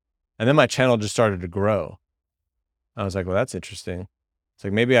there, and then my channel just started to grow. I was like, well, that's interesting. It's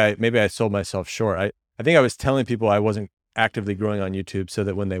like, maybe I sold myself short. I think I was telling people I wasn't actively growing on YouTube, so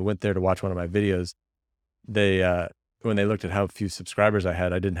that when they went there to watch one of my videos, they when they looked at how few subscribers I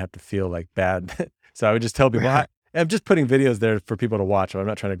had, I didn't have to feel like bad. So I would just tell people, I'm just putting videos there for people to watch. I'm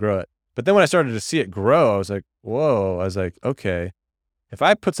not trying to grow it. But then when I started to see it grow, I was like, whoa. I was like, okay, if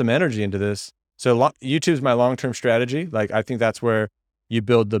I put some energy into this, so YouTube's my long-term strategy. Like, I think that's where you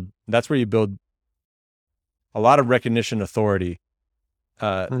build a lot of recognition, authority,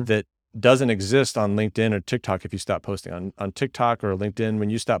 Mm, that doesn't exist on LinkedIn or TikTok. If you stop posting on TikTok or LinkedIn,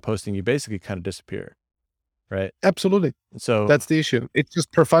 when you stop posting, you basically kind of disappear. Right. absolutely. So That's the issue. It's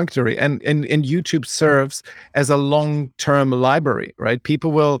just perfunctory. And YouTube serves as a long-term library, right?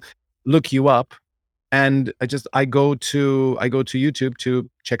 People will look you up and I go to YouTube to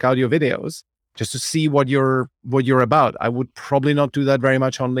check out your videos just to see what you're about. I would probably not do that very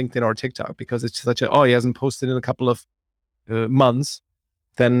much on LinkedIn or TikTok because it's such a, oh, he hasn't posted in a couple of months,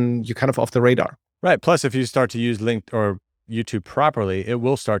 then you're kind of off the radar. Right. Plus, if you start to use LinkedIn or YouTube properly, you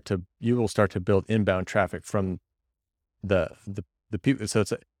will start to build inbound traffic from the people. So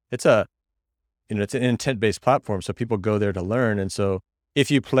it's an intent-based platform. So people go there to learn. And so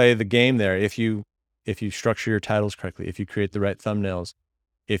if you play the game there, if you structure your titles correctly, if you create the right thumbnails,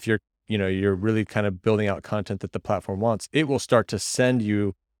 if you're really kind of building out content that the platform wants, it will start to send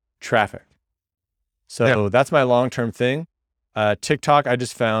you traffic. So that's my long-term thing. TikTok, I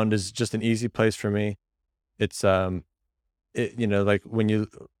just found, is just an easy place for me. It's, like when you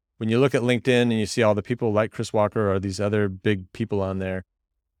look at LinkedIn and you see all the people like Chris Walker or these other big people on there,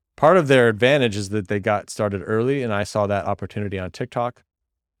 part of their advantage is that they got started early, and I saw that opportunity on TikTok.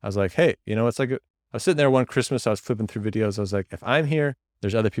 I was like, hey, it's like, I was sitting there one Christmas, I was flipping through videos. I was like, if I'm here,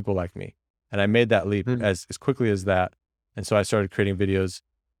 there's other people like me. And I made that leap as quickly as that. And so I started creating videos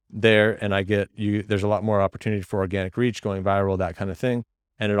there, and there's a lot more opportunity for organic reach, going viral, that kind of thing.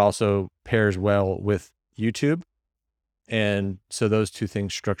 And it also pairs well with YouTube. And so those two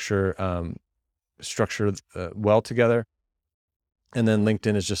things structure well together. And then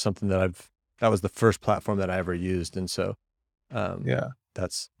LinkedIn is just something that was the first platform that I ever used. And so,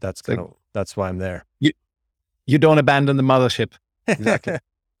 that's why I'm there. You don't abandon the mothership. Exactly.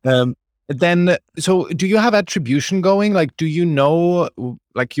 Then, so do you have attribution going? Like, do you know,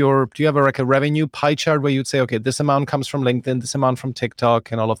 like do you have a revenue pie chart where you'd say, okay, this amount comes from LinkedIn, this amount from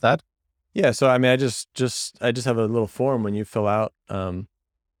TikTok, and all of that? Yeah. So, I mean, I just have a little form when you fill out, when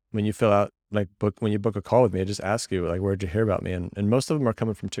you book a call with me, I just ask you, like, where'd you hear about me? And most of them are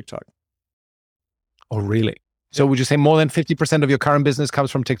coming from TikTok. Oh, really? So would you say more than 50% of your current business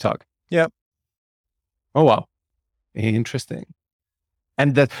comes from TikTok? Yeah. Oh, wow. Interesting.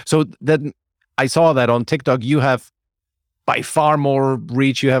 And then I saw that on TikTok, you have by far more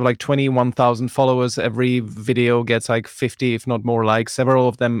reach. You have like 21,000 followers. Every video gets like 50, if not more likes. Several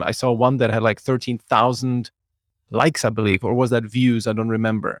of them, I saw one that had like 13,000 likes, I believe, or was that views? I don't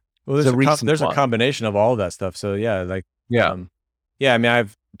remember. Well, there's a combination of all of that stuff. So yeah, I mean, I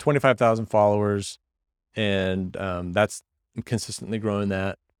have 25,000 followers, and that's consistently growing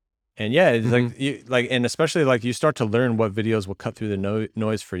that. And yeah, it's and especially like you start to learn what videos will cut through the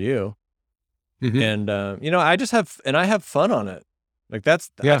noise for you. And I have fun on it. Like I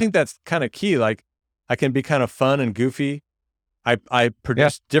think that's kind of key. Like I can be kind of fun and goofy. I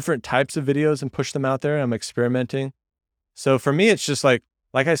produce different types of videos and push them out there. I'm experimenting. So for me, it's just like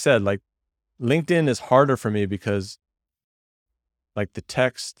I said, like LinkedIn is harder for me because like the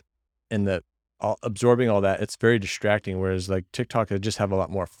text and absorbing all that, it's very distracting. Whereas like TikTok, I just have a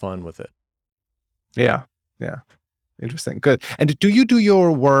lot more fun with it. Yeah. Interesting. Good. And do you do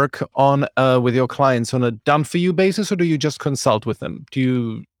your work on with your clients on a done for you basis, or do you just consult with them?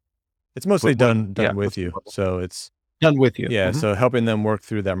 It's mostly done with you. So it's done with you. Yeah. So helping them work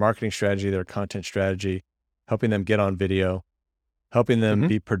through their marketing strategy, their content strategy, helping them get on video, helping them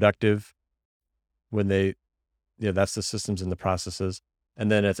be productive when that's the systems and the processes. And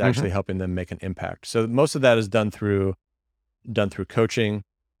then it's actually helping them make an impact. So most of that is done through coaching.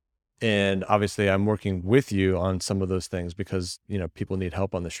 And obviously I'm working with you on some of those things because, people need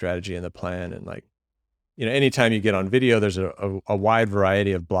help on the strategy and the plan. And like, anytime you get on video, there's a wide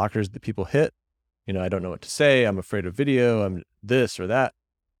variety of blockers that people hit. I don't know what to say. I'm afraid of video. I'm this or that.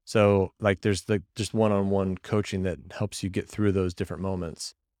 So like, there's like just one-on-one coaching that helps you get through those different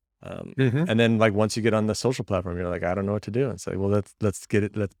moments. And then like, once you get on the social platform, you're like, I don't know what to do. And it's like, well, let's get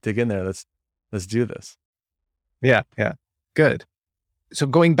it. Let's dig in there. Let's do this. Yeah. Good. So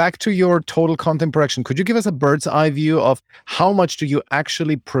going back to your total content production, could you give us a bird's eye view of how much do you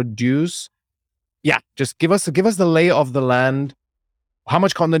actually produce? Yeah, just give us the lay of the land. How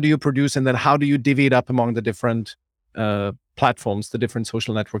much content do you produce, and then how do you divvy it up among the different platforms, the different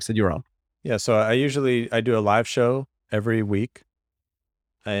social networks that you're on? Yeah, so I do a live show every week,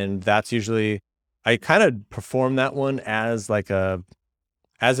 and that's usually, I kind of perform that one as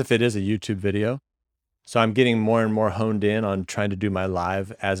if it is a YouTube video. So I'm getting more and more honed in on trying to do my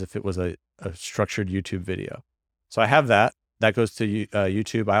live as if it was a structured YouTube video. So I have that goes to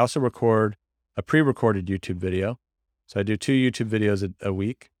YouTube. I also record a pre-recorded YouTube video. So I do 2 YouTube videos a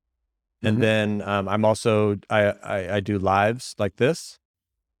week. And then I'm also, I do lives like this.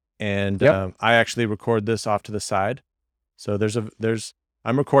 And I actually record this off to the side. So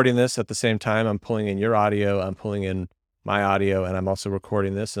I'm recording this at the same time. I'm pulling in your audio, I'm pulling in my audio, and I'm also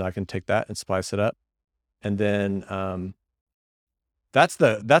recording this, and I can take that and splice it up. And then that's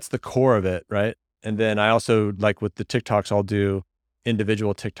the core of it, right? And then I also, like with the TikToks, I'll do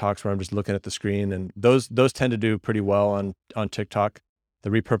individual TikToks where I'm just looking at the screen, and those tend to do pretty well on TikTok. The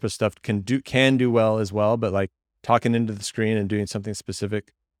repurpose stuff can do well as well, but like talking into the screen and doing something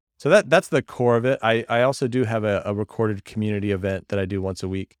specific. So that's the core of it. I also do have a recorded community event that I do once a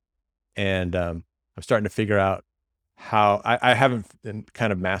week, and I'm starting to figure out how I haven't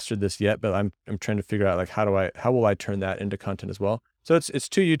kind of mastered this yet, but I'm trying to figure out like how will I turn that into content as well. So it's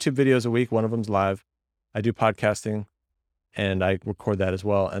 2 YouTube videos a week. One of them's live. I do podcasting, and I record that as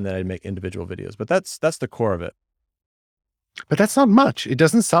well, and then I make individual videos. But that's the core of it. But that's not much. It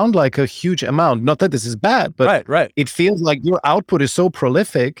doesn't sound like a huge amount. Not that this is bad, but Right. it feels like your output is so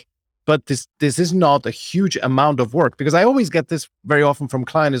prolific, but this is not a huge amount of work. Because I always get this very often from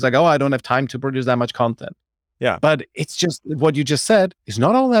clients, like, oh, I don't have time to produce that much content. Yeah. But it's just what you just said is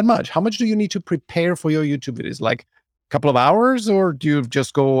not all that much. How much do you need to prepare for your YouTube videos? Like a couple of hours, or do you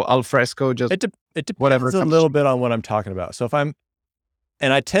just go al fresco, just It depends whatever a comes? little bit on what I'm talking about. So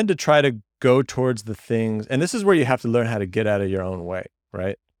and I tend to try to go towards the things, and this is where you have to learn how to get out of your own way,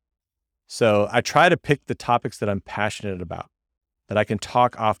 right? So I try to pick the topics that I'm passionate about, that I can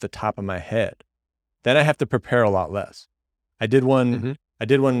talk off the top of my head. Then I have to prepare a lot less. I did one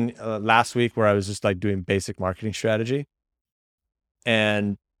last week where I was just like doing basic marketing strategy,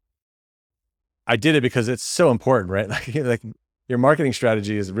 and I did it because it's so important, right? Like your marketing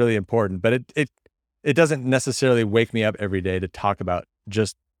strategy is really important, but it doesn't necessarily wake me up every day to talk about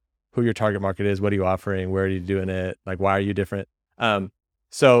just who your target market is, what are you offering, where are you doing it, like why are you different.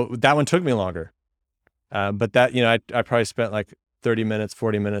 So that one took me longer, but that, I probably spent like 30 minutes,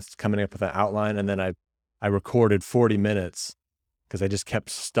 40 minutes coming up with an outline, and then I recorded 40 minutes because I just kept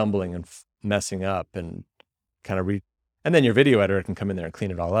stumbling and messing up and kind of and then your video editor can come in there and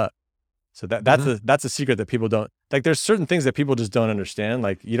clean it all up. So that's a secret that people don't like. There's certain things that people just don't understand.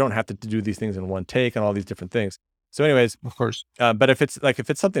 Like you don't have to do these things in one take and all these different things. So anyways, Of course. but if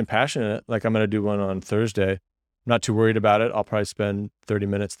it's something passionate, like I'm going to do one on Thursday, I'm not too worried about it. I'll probably spend 30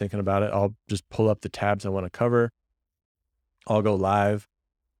 minutes thinking about it. I'll just pull up the tabs I want to cover. I'll go live.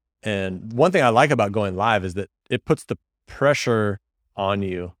 And one thing I like about going live is that it puts the pressure on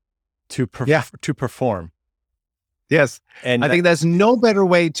you to perform. Yes. And I think there's no better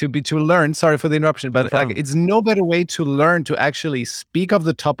way to learn. Sorry for the interruption, but like, it's no better way to learn to actually speak off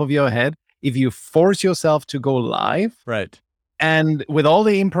the top of your head if you force yourself to go live. Right. And with all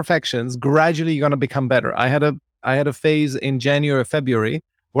the imperfections, gradually you're going to become better. I had a phase in January, February,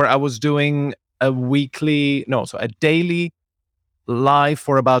 where I was doing a daily live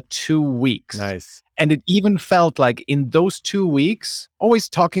for about 2 weeks. Nice. And it even felt like in those 2 weeks, always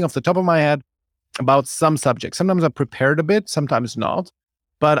talking off the top of my head about some subject. Sometimes I prepared a bit, sometimes not.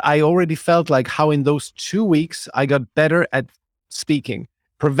 But I already felt like how in those 2 weeks, I got better at speaking,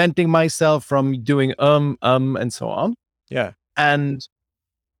 preventing myself from doing and so on. Yeah. And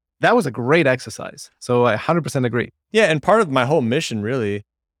that was a great exercise. So I 100% agree. Yeah. And part of my whole mission really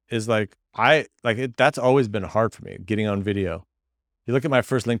is that's always been hard for me, getting on video. You look at my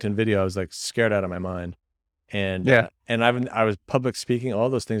first LinkedIn video, I was like scared out of my mind. And I was public speaking, all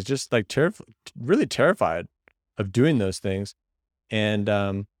those things, just like really terrified of doing those things. And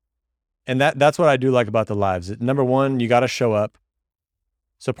that's what I do like about the lives. Number one, you got to show up.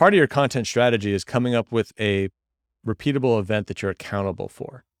 So part of your content strategy is coming up with a repeatable event that you're accountable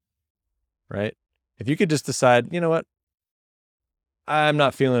for, right? If you could just decide, you know what, I'm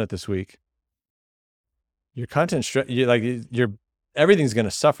not feeling it this week, your content everything's going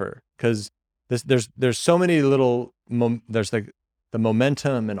to suffer, because there's so many little there's like the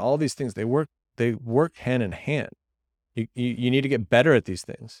momentum and all these things, they work hand in hand. You need to get better at these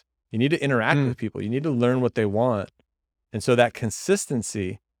things. You need to interact with people. You need to learn what they want. And so that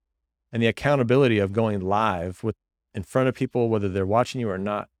consistency and the accountability of going live in front of people, whether they're watching you or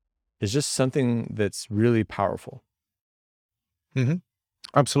not, is just something that's really powerful. Mm-hmm.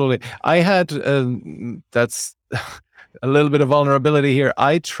 Absolutely. I had that's a little bit of vulnerability here.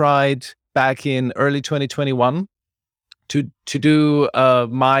 I tried back in early 2021 to do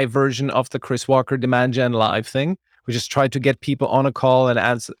my version of the Chris Walker Demand Gen Live thing, which is try to get people on a call and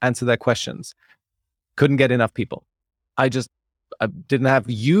answer their questions. Couldn't get enough people. I didn't have.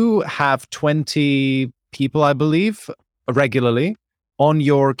 You have 20 people, I believe, regularly on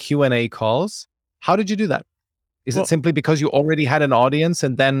your Q&A calls. How did you do that? Is it simply because you already had an audience,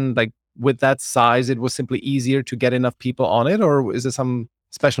 and then like with that size, it was simply easier to get enough people on it? Or is there some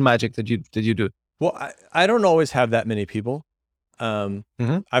special magic that you do? Well, I don't always have that many people. I've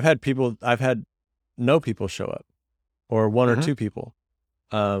had no people show up, or one or two people.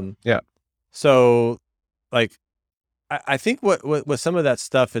 So like, I think what some of that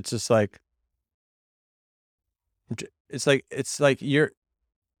stuff, it's just like, it's like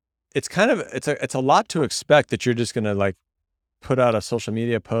it's kind of, it's a lot to expect that you're just going to like put out a social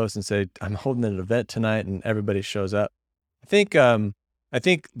media post and say, I'm holding an event tonight and everybody shows up. I think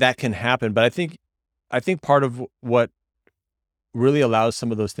that can happen, but I think part of what really allows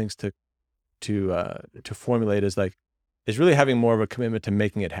some of those things to formulate is really having more of a commitment to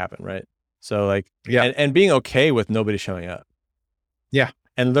making it happen, right? So like, Yeah. and being okay with nobody showing up. Yeah.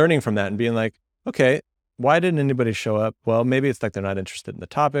 And learning from that and being like, okay, why didn't anybody show up? Well, maybe it's like they're not interested in the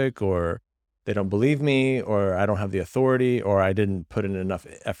topic, or they don't believe me, or I don't have the authority, or I didn't put in enough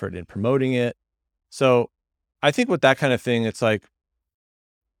effort in promoting it. So I think with that kind of thing, it's like,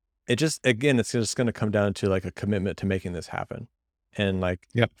 again, it's just going to come down to like a commitment to making this happen and like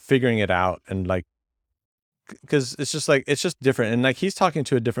figuring it out. And like, because it's just different. And like, he's talking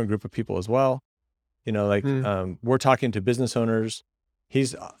to a different group of people as well. You know, like, we're talking to business owners.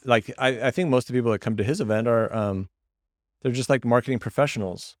 He's like, I think most of the people that come to his event are, they're just like marketing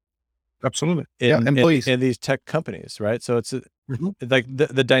professionals. Absolutely. Employees in these tech companies. Right. So it's like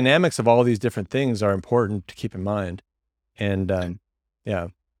the dynamics of all these different things are important to keep in mind. And, yeah.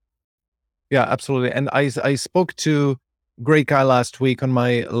 Yeah, absolutely. And I spoke to a great guy last week on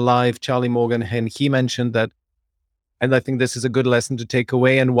my live, Charlie Morgan, and he mentioned that, and I think this is a good lesson to take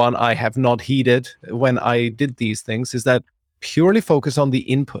away, and one I have not heeded when I did these things, is that purely focus on the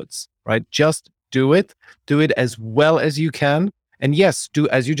inputs, right? Just do it as well as you can. And yes, do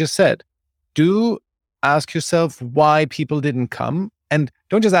as you just said, do ask yourself why people didn't come. And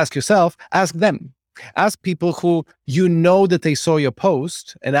don't just ask yourself, ask them. Ask people who you know that they saw your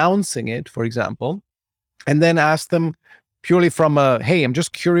post announcing it, for example, and then ask them purely from hey, I'm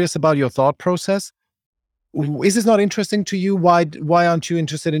just curious about your thought process. Is this not interesting to you? Why aren't you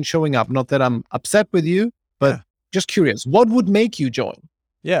interested in showing up? Not that I'm upset with you, but just curious. What would make you join?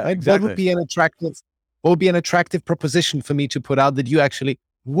 Yeah, right? exactly. What would be an attractive proposition for me to put out that you actually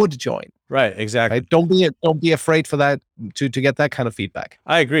would join? Right, exactly. Right? Don't be afraid for that to get that kind of feedback.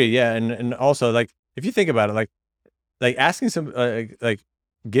 I agree. Yeah, and also like if you think about it, like asking like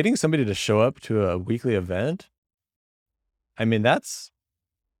getting somebody to show up to a weekly event. I mean, that's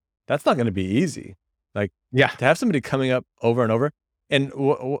not going to be easy. Like, to have somebody coming up over and over. And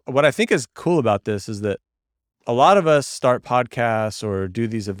what I think is cool about this is that a lot of us start podcasts or do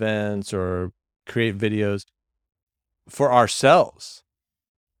these events or create videos for ourselves,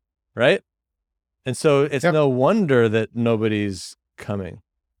 right? And so it's no wonder that nobody's coming,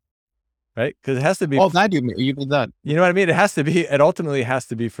 right? Because it has to be. Oh, that you mean that? You know what I mean? It ultimately has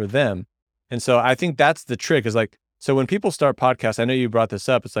to be for them. And so I think that's the trick, is like, so when people start podcasts, I know you brought this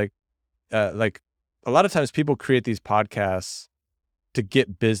up, it's like a lot of times people create these podcasts to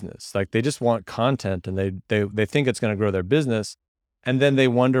get business. Like they just want content and they think it's going to grow their business. And then they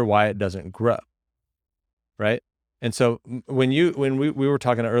wonder why it doesn't grow. Right. And so when we were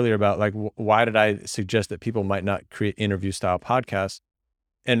talking earlier about like, why did I suggest that people might not create interview style podcasts?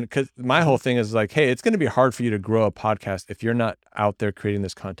 And because my whole thing is like, hey, it's going to be hard for you to grow a podcast if you're not out there creating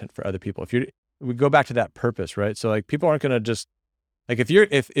this content for other people. We go back to that purpose, right? So like people aren't going to just like, if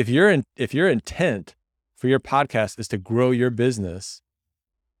your intent for your podcast is to grow your business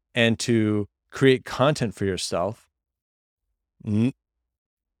and to create content for yourself,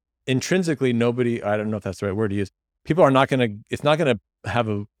 intrinsically, nobody, I don't know if that's the right word to use, people are not going to, it's not going to have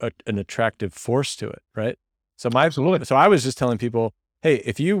an attractive force to it, right? So so I was just telling people, hey,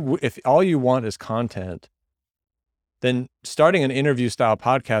 if all you want is content, then starting an interview style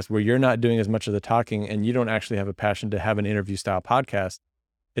podcast where you're not doing as much of the talking and you don't actually have a passion to have an interview style podcast,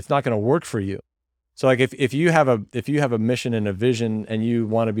 it's not going to work for you. So like if you have a mission and a vision and you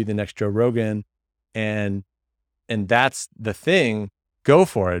want to be the next Joe Rogan and that's the thing, go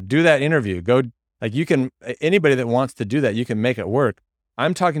for it. Do that interview. Anybody that wants to do that, you can make it work.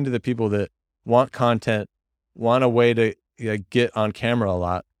 I'm talking to the people that want content, want a way to get on camera a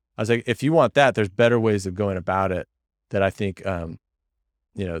lot. I was like, if you want that, there's better ways of going about it that I think,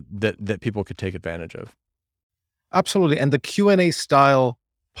 that people could take advantage of. Absolutely. And the Q&A style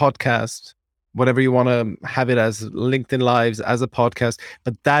podcast, whatever you want to have it as, LinkedIn Lives, as a podcast,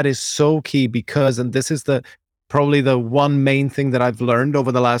 but that is so key because, and this is probably the one main thing that I've learned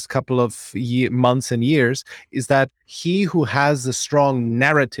over the last couple of months and years, is that he who has the strong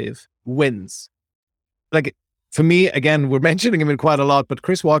narrative wins. Like for me, again, we're mentioning him quite a lot, but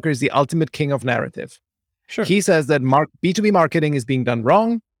Chris Walker is the ultimate king of narrative. Sure. He says that B2B marketing is being done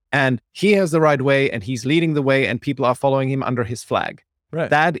wrong and he has the right way and he's leading the way and people are following him under his flag.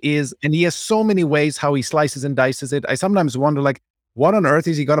 Right. And he has so many ways how he slices and dices it. I sometimes wonder, like, what on earth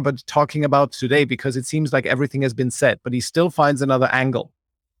is he going to be talking about today? Because it seems like everything has been said, but he still finds another angle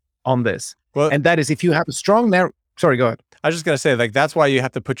on this. Well, and that is, if you have a strong Sorry, go ahead. I was just gonna say, like, that's why you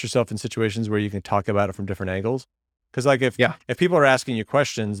have to put yourself in situations where you can talk about it from different angles. Because, like, Yeah. if people are asking you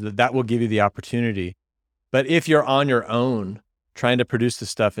questions, that will give you the opportunity. But if you're on your own trying to produce this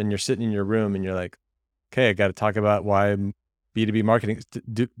stuff and you're sitting in your room and you're like, okay, I got to talk about why B2B marketing's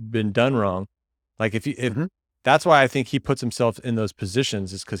been done wrong. Like, if Mhm. that's why I think he puts himself in those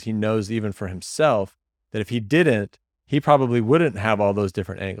positions, is because he knows even for himself that if he didn't, he probably wouldn't have all those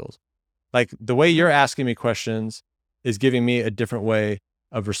different angles. Like, the way Mhm. you're asking me questions is giving me a different way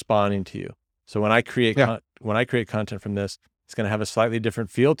of responding to you. So when I create Yeah. content from this, it's going to have a slightly different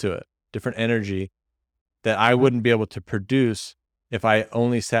feel to it, different energy that I Mhm. wouldn't be able to produce if I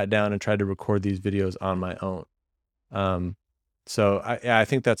only sat down and tried to record these videos on my own. Um, so I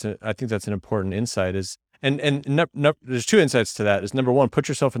think that's an important insight. There's two insights to that. Is number one, put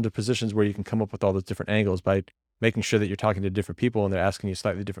yourself into positions where you can come up with all those different angles by making sure that you're talking to different people and they're asking you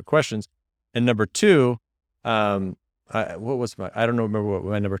slightly different questions. And number two, I don't know, remember what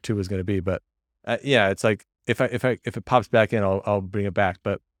my number two was going to be, but yeah, it's like if it pops back in, I'll bring it back.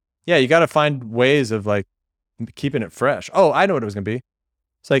 But yeah, you got to find ways of like keeping it fresh. Oh, I know what it was going to be.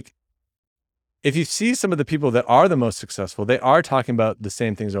 It's like, if you see some of the people that are the most successful, they are talking about the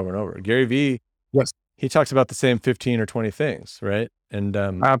same things over and over. Gary Vee, Yes. he talks about the same 15 or 20 things, right? And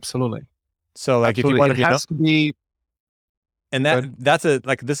Absolutely. so like if you Absolutely. want It to has to be and good. that's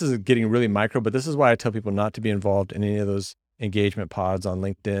this is getting really micro, but this is why I tell people not to be involved in any of those engagement pods on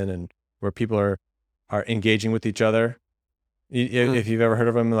LinkedIn and where people are engaging with each other. Mm. If you've ever heard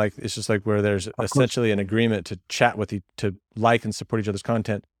of them, like it's just like where there's Of course. essentially an agreement to chat with to like and support each other's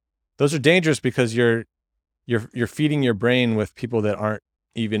content. Those are dangerous because you're feeding your brain with people that aren't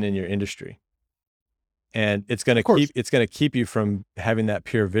even in your industry, and Of course. it's gonna keep you from having that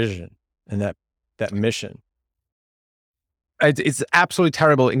pure vision and that mission. It's absolutely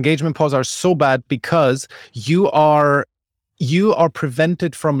terrible. Engagement pods are so bad because you are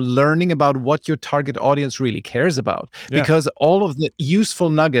prevented from learning about what your target audience really cares about, Yeah, because all of the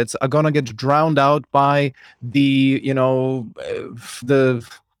useful nuggets are going to get drowned out by the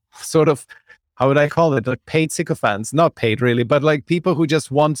sort of, how would I call it, like paid sycophants, not paid really, but like people who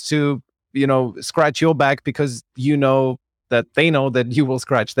just want to scratch your back because that they know that you will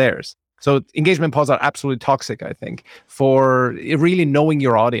scratch theirs. So engagement pods are absolutely toxic, I think, for really knowing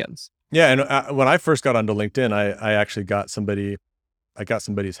your audience. yeah. And when I first got onto LinkedIn, I actually I got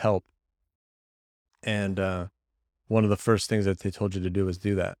somebody's help, and one of the first things that they told you to do was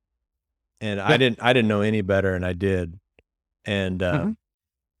do that. And Yeah. I didn't know any better, and I did, and Mhm.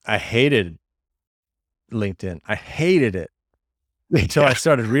 I hated LinkedIn. I hated it until I Yeah.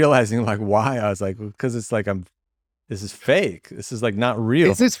 started realizing like why. I was like, because it's like this is fake. This is like not It's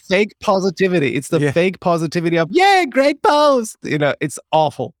real. this fake positivity. It's the Yeah, fake positivity of, "Yeah, great post." It's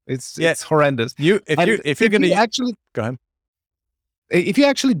awful. It's yeah. it's horrendous. You And if you're gonna go ahead. if you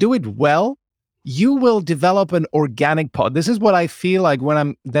actually do it well, you will develop an organic pod. This is what I feel like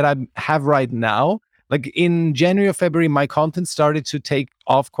when I have right now. Like in January or February, my content started to take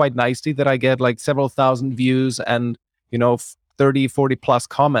off quite nicely, that I get like several thousand views and 30, 40 plus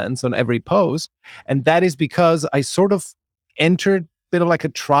comments on every post. And that is because I sort of entered bit of like a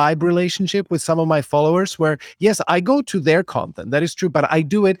tribe relationship with some of my followers, where yes, I go to their content, that is true, but I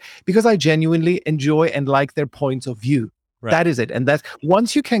do it because I genuinely enjoy and like their points of view. Right. That is it. And that's,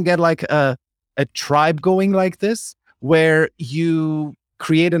 once you can get like a tribe going like this, where you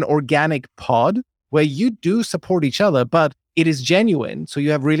create an organic pod where you do support each other, but it is genuine. So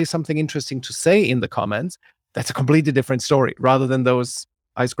you have really something interesting to say in the comments. That's a completely different story, rather than those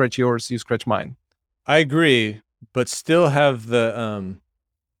I scratch yours, you scratch mine. I agree, but still have the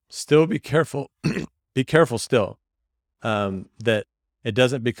still be careful. Be careful still that it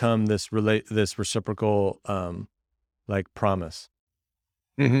doesn't become this reciprocal like promise.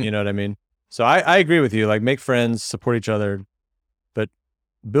 Mhm. You know what I mean? So I agree with you. Like, make friends, support each other, but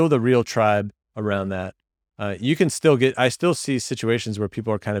build a real tribe around that. You can still I still see situations where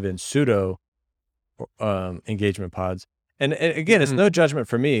people are kind of in pseudo engagement pods. And again, it's Mhm. no judgment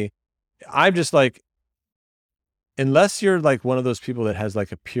for me. I'm just like, unless you're like one of those people that has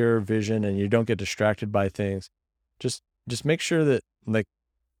like a pure vision and you don't get distracted by things, just make sure that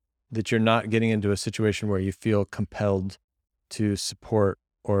that you're not getting into a situation where you feel compelled to support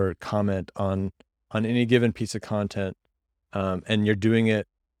or comment on any given piece of content, and you're doing it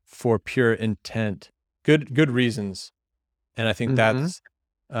for pure intent, good reasons. And I think Mhm.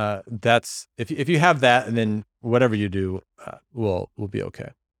 that's if you have that, and then whatever you do will be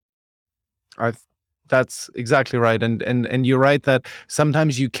okay. I That's exactly right. And you're right that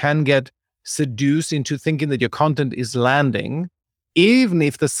sometimes you can get seduced into thinking that your content is landing, even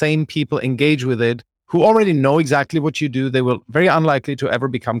if the same people engage with it who already know exactly what you do. They will very unlikely to ever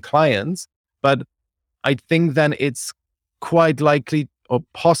become clients, but I think then it's quite likely or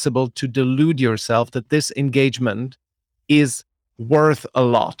possible to delude yourself that this engagement is worth a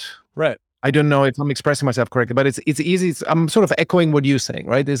lot. Right. I don't know if I'm expressing myself correctly, but it's easy. I'm sort of echoing what you're saying,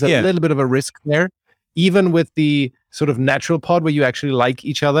 right? There's a little bit of a risk there, even with the sort of natural pod where you actually like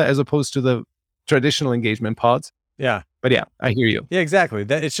each other as opposed to the traditional engagement pods. Yeah. But yeah, I hear you. Yeah, exactly.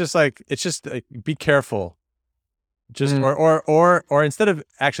 That it's just like be careful. Just or instead of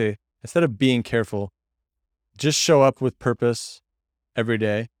being careful, just show up with purpose every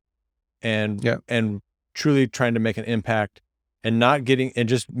day and truly trying to make an impact, and not getting, and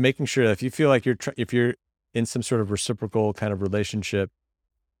just making sure that if you feel like if you're in some sort of reciprocal kind of relationship,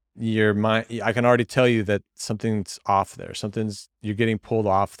 your mind, I can already tell you that something's off there. You're getting pulled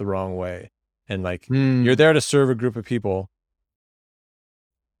off the wrong way. And like, you're there to serve a group of people.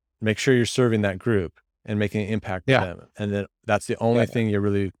 Make sure you're serving that group and making an impact with them. And then that's the only thing you're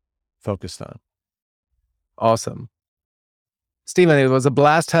really focused on. Awesome. Steven, it was a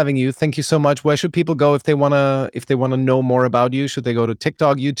blast having you. Thank you so much. Where should people go if they wanna know more about you? Should they go to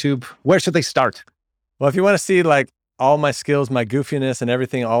TikTok, YouTube? Where should they start? Well, if you want to see like all my skills, my goofiness and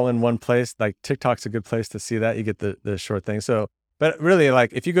everything all in one place, like TikTok's a good place to see that. You get the short thing. So, but really,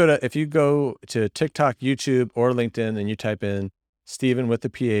 like if you go to TikTok, YouTube, or LinkedIn and you type in Steven with the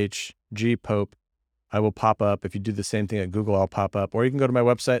PH, G Pope, I will pop up. If you do the same thing at Google, I'll pop up. Or you can go to my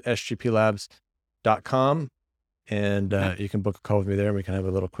website, sgplabs.com, and you can book a call with me there, and we can have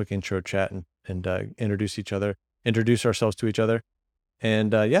a little quick intro chat and introduce ourselves to each other.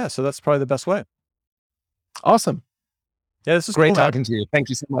 And so that's probably the best way. Awesome. Yeah, this is great cool, talking to you. Thank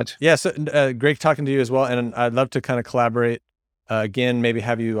you so much. Yeah, so great talking to you as well. And I'd love to kind of collaborate again, maybe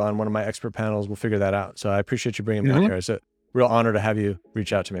have you on one of my expert panels. We'll figure that out. So I appreciate you bringing me on here. It's a real honor to have you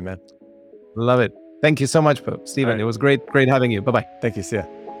reach out to me, man. Love it. Thank you so much, Steven. It was great having you. Bye-bye. Thank you. See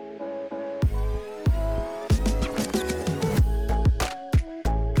ya.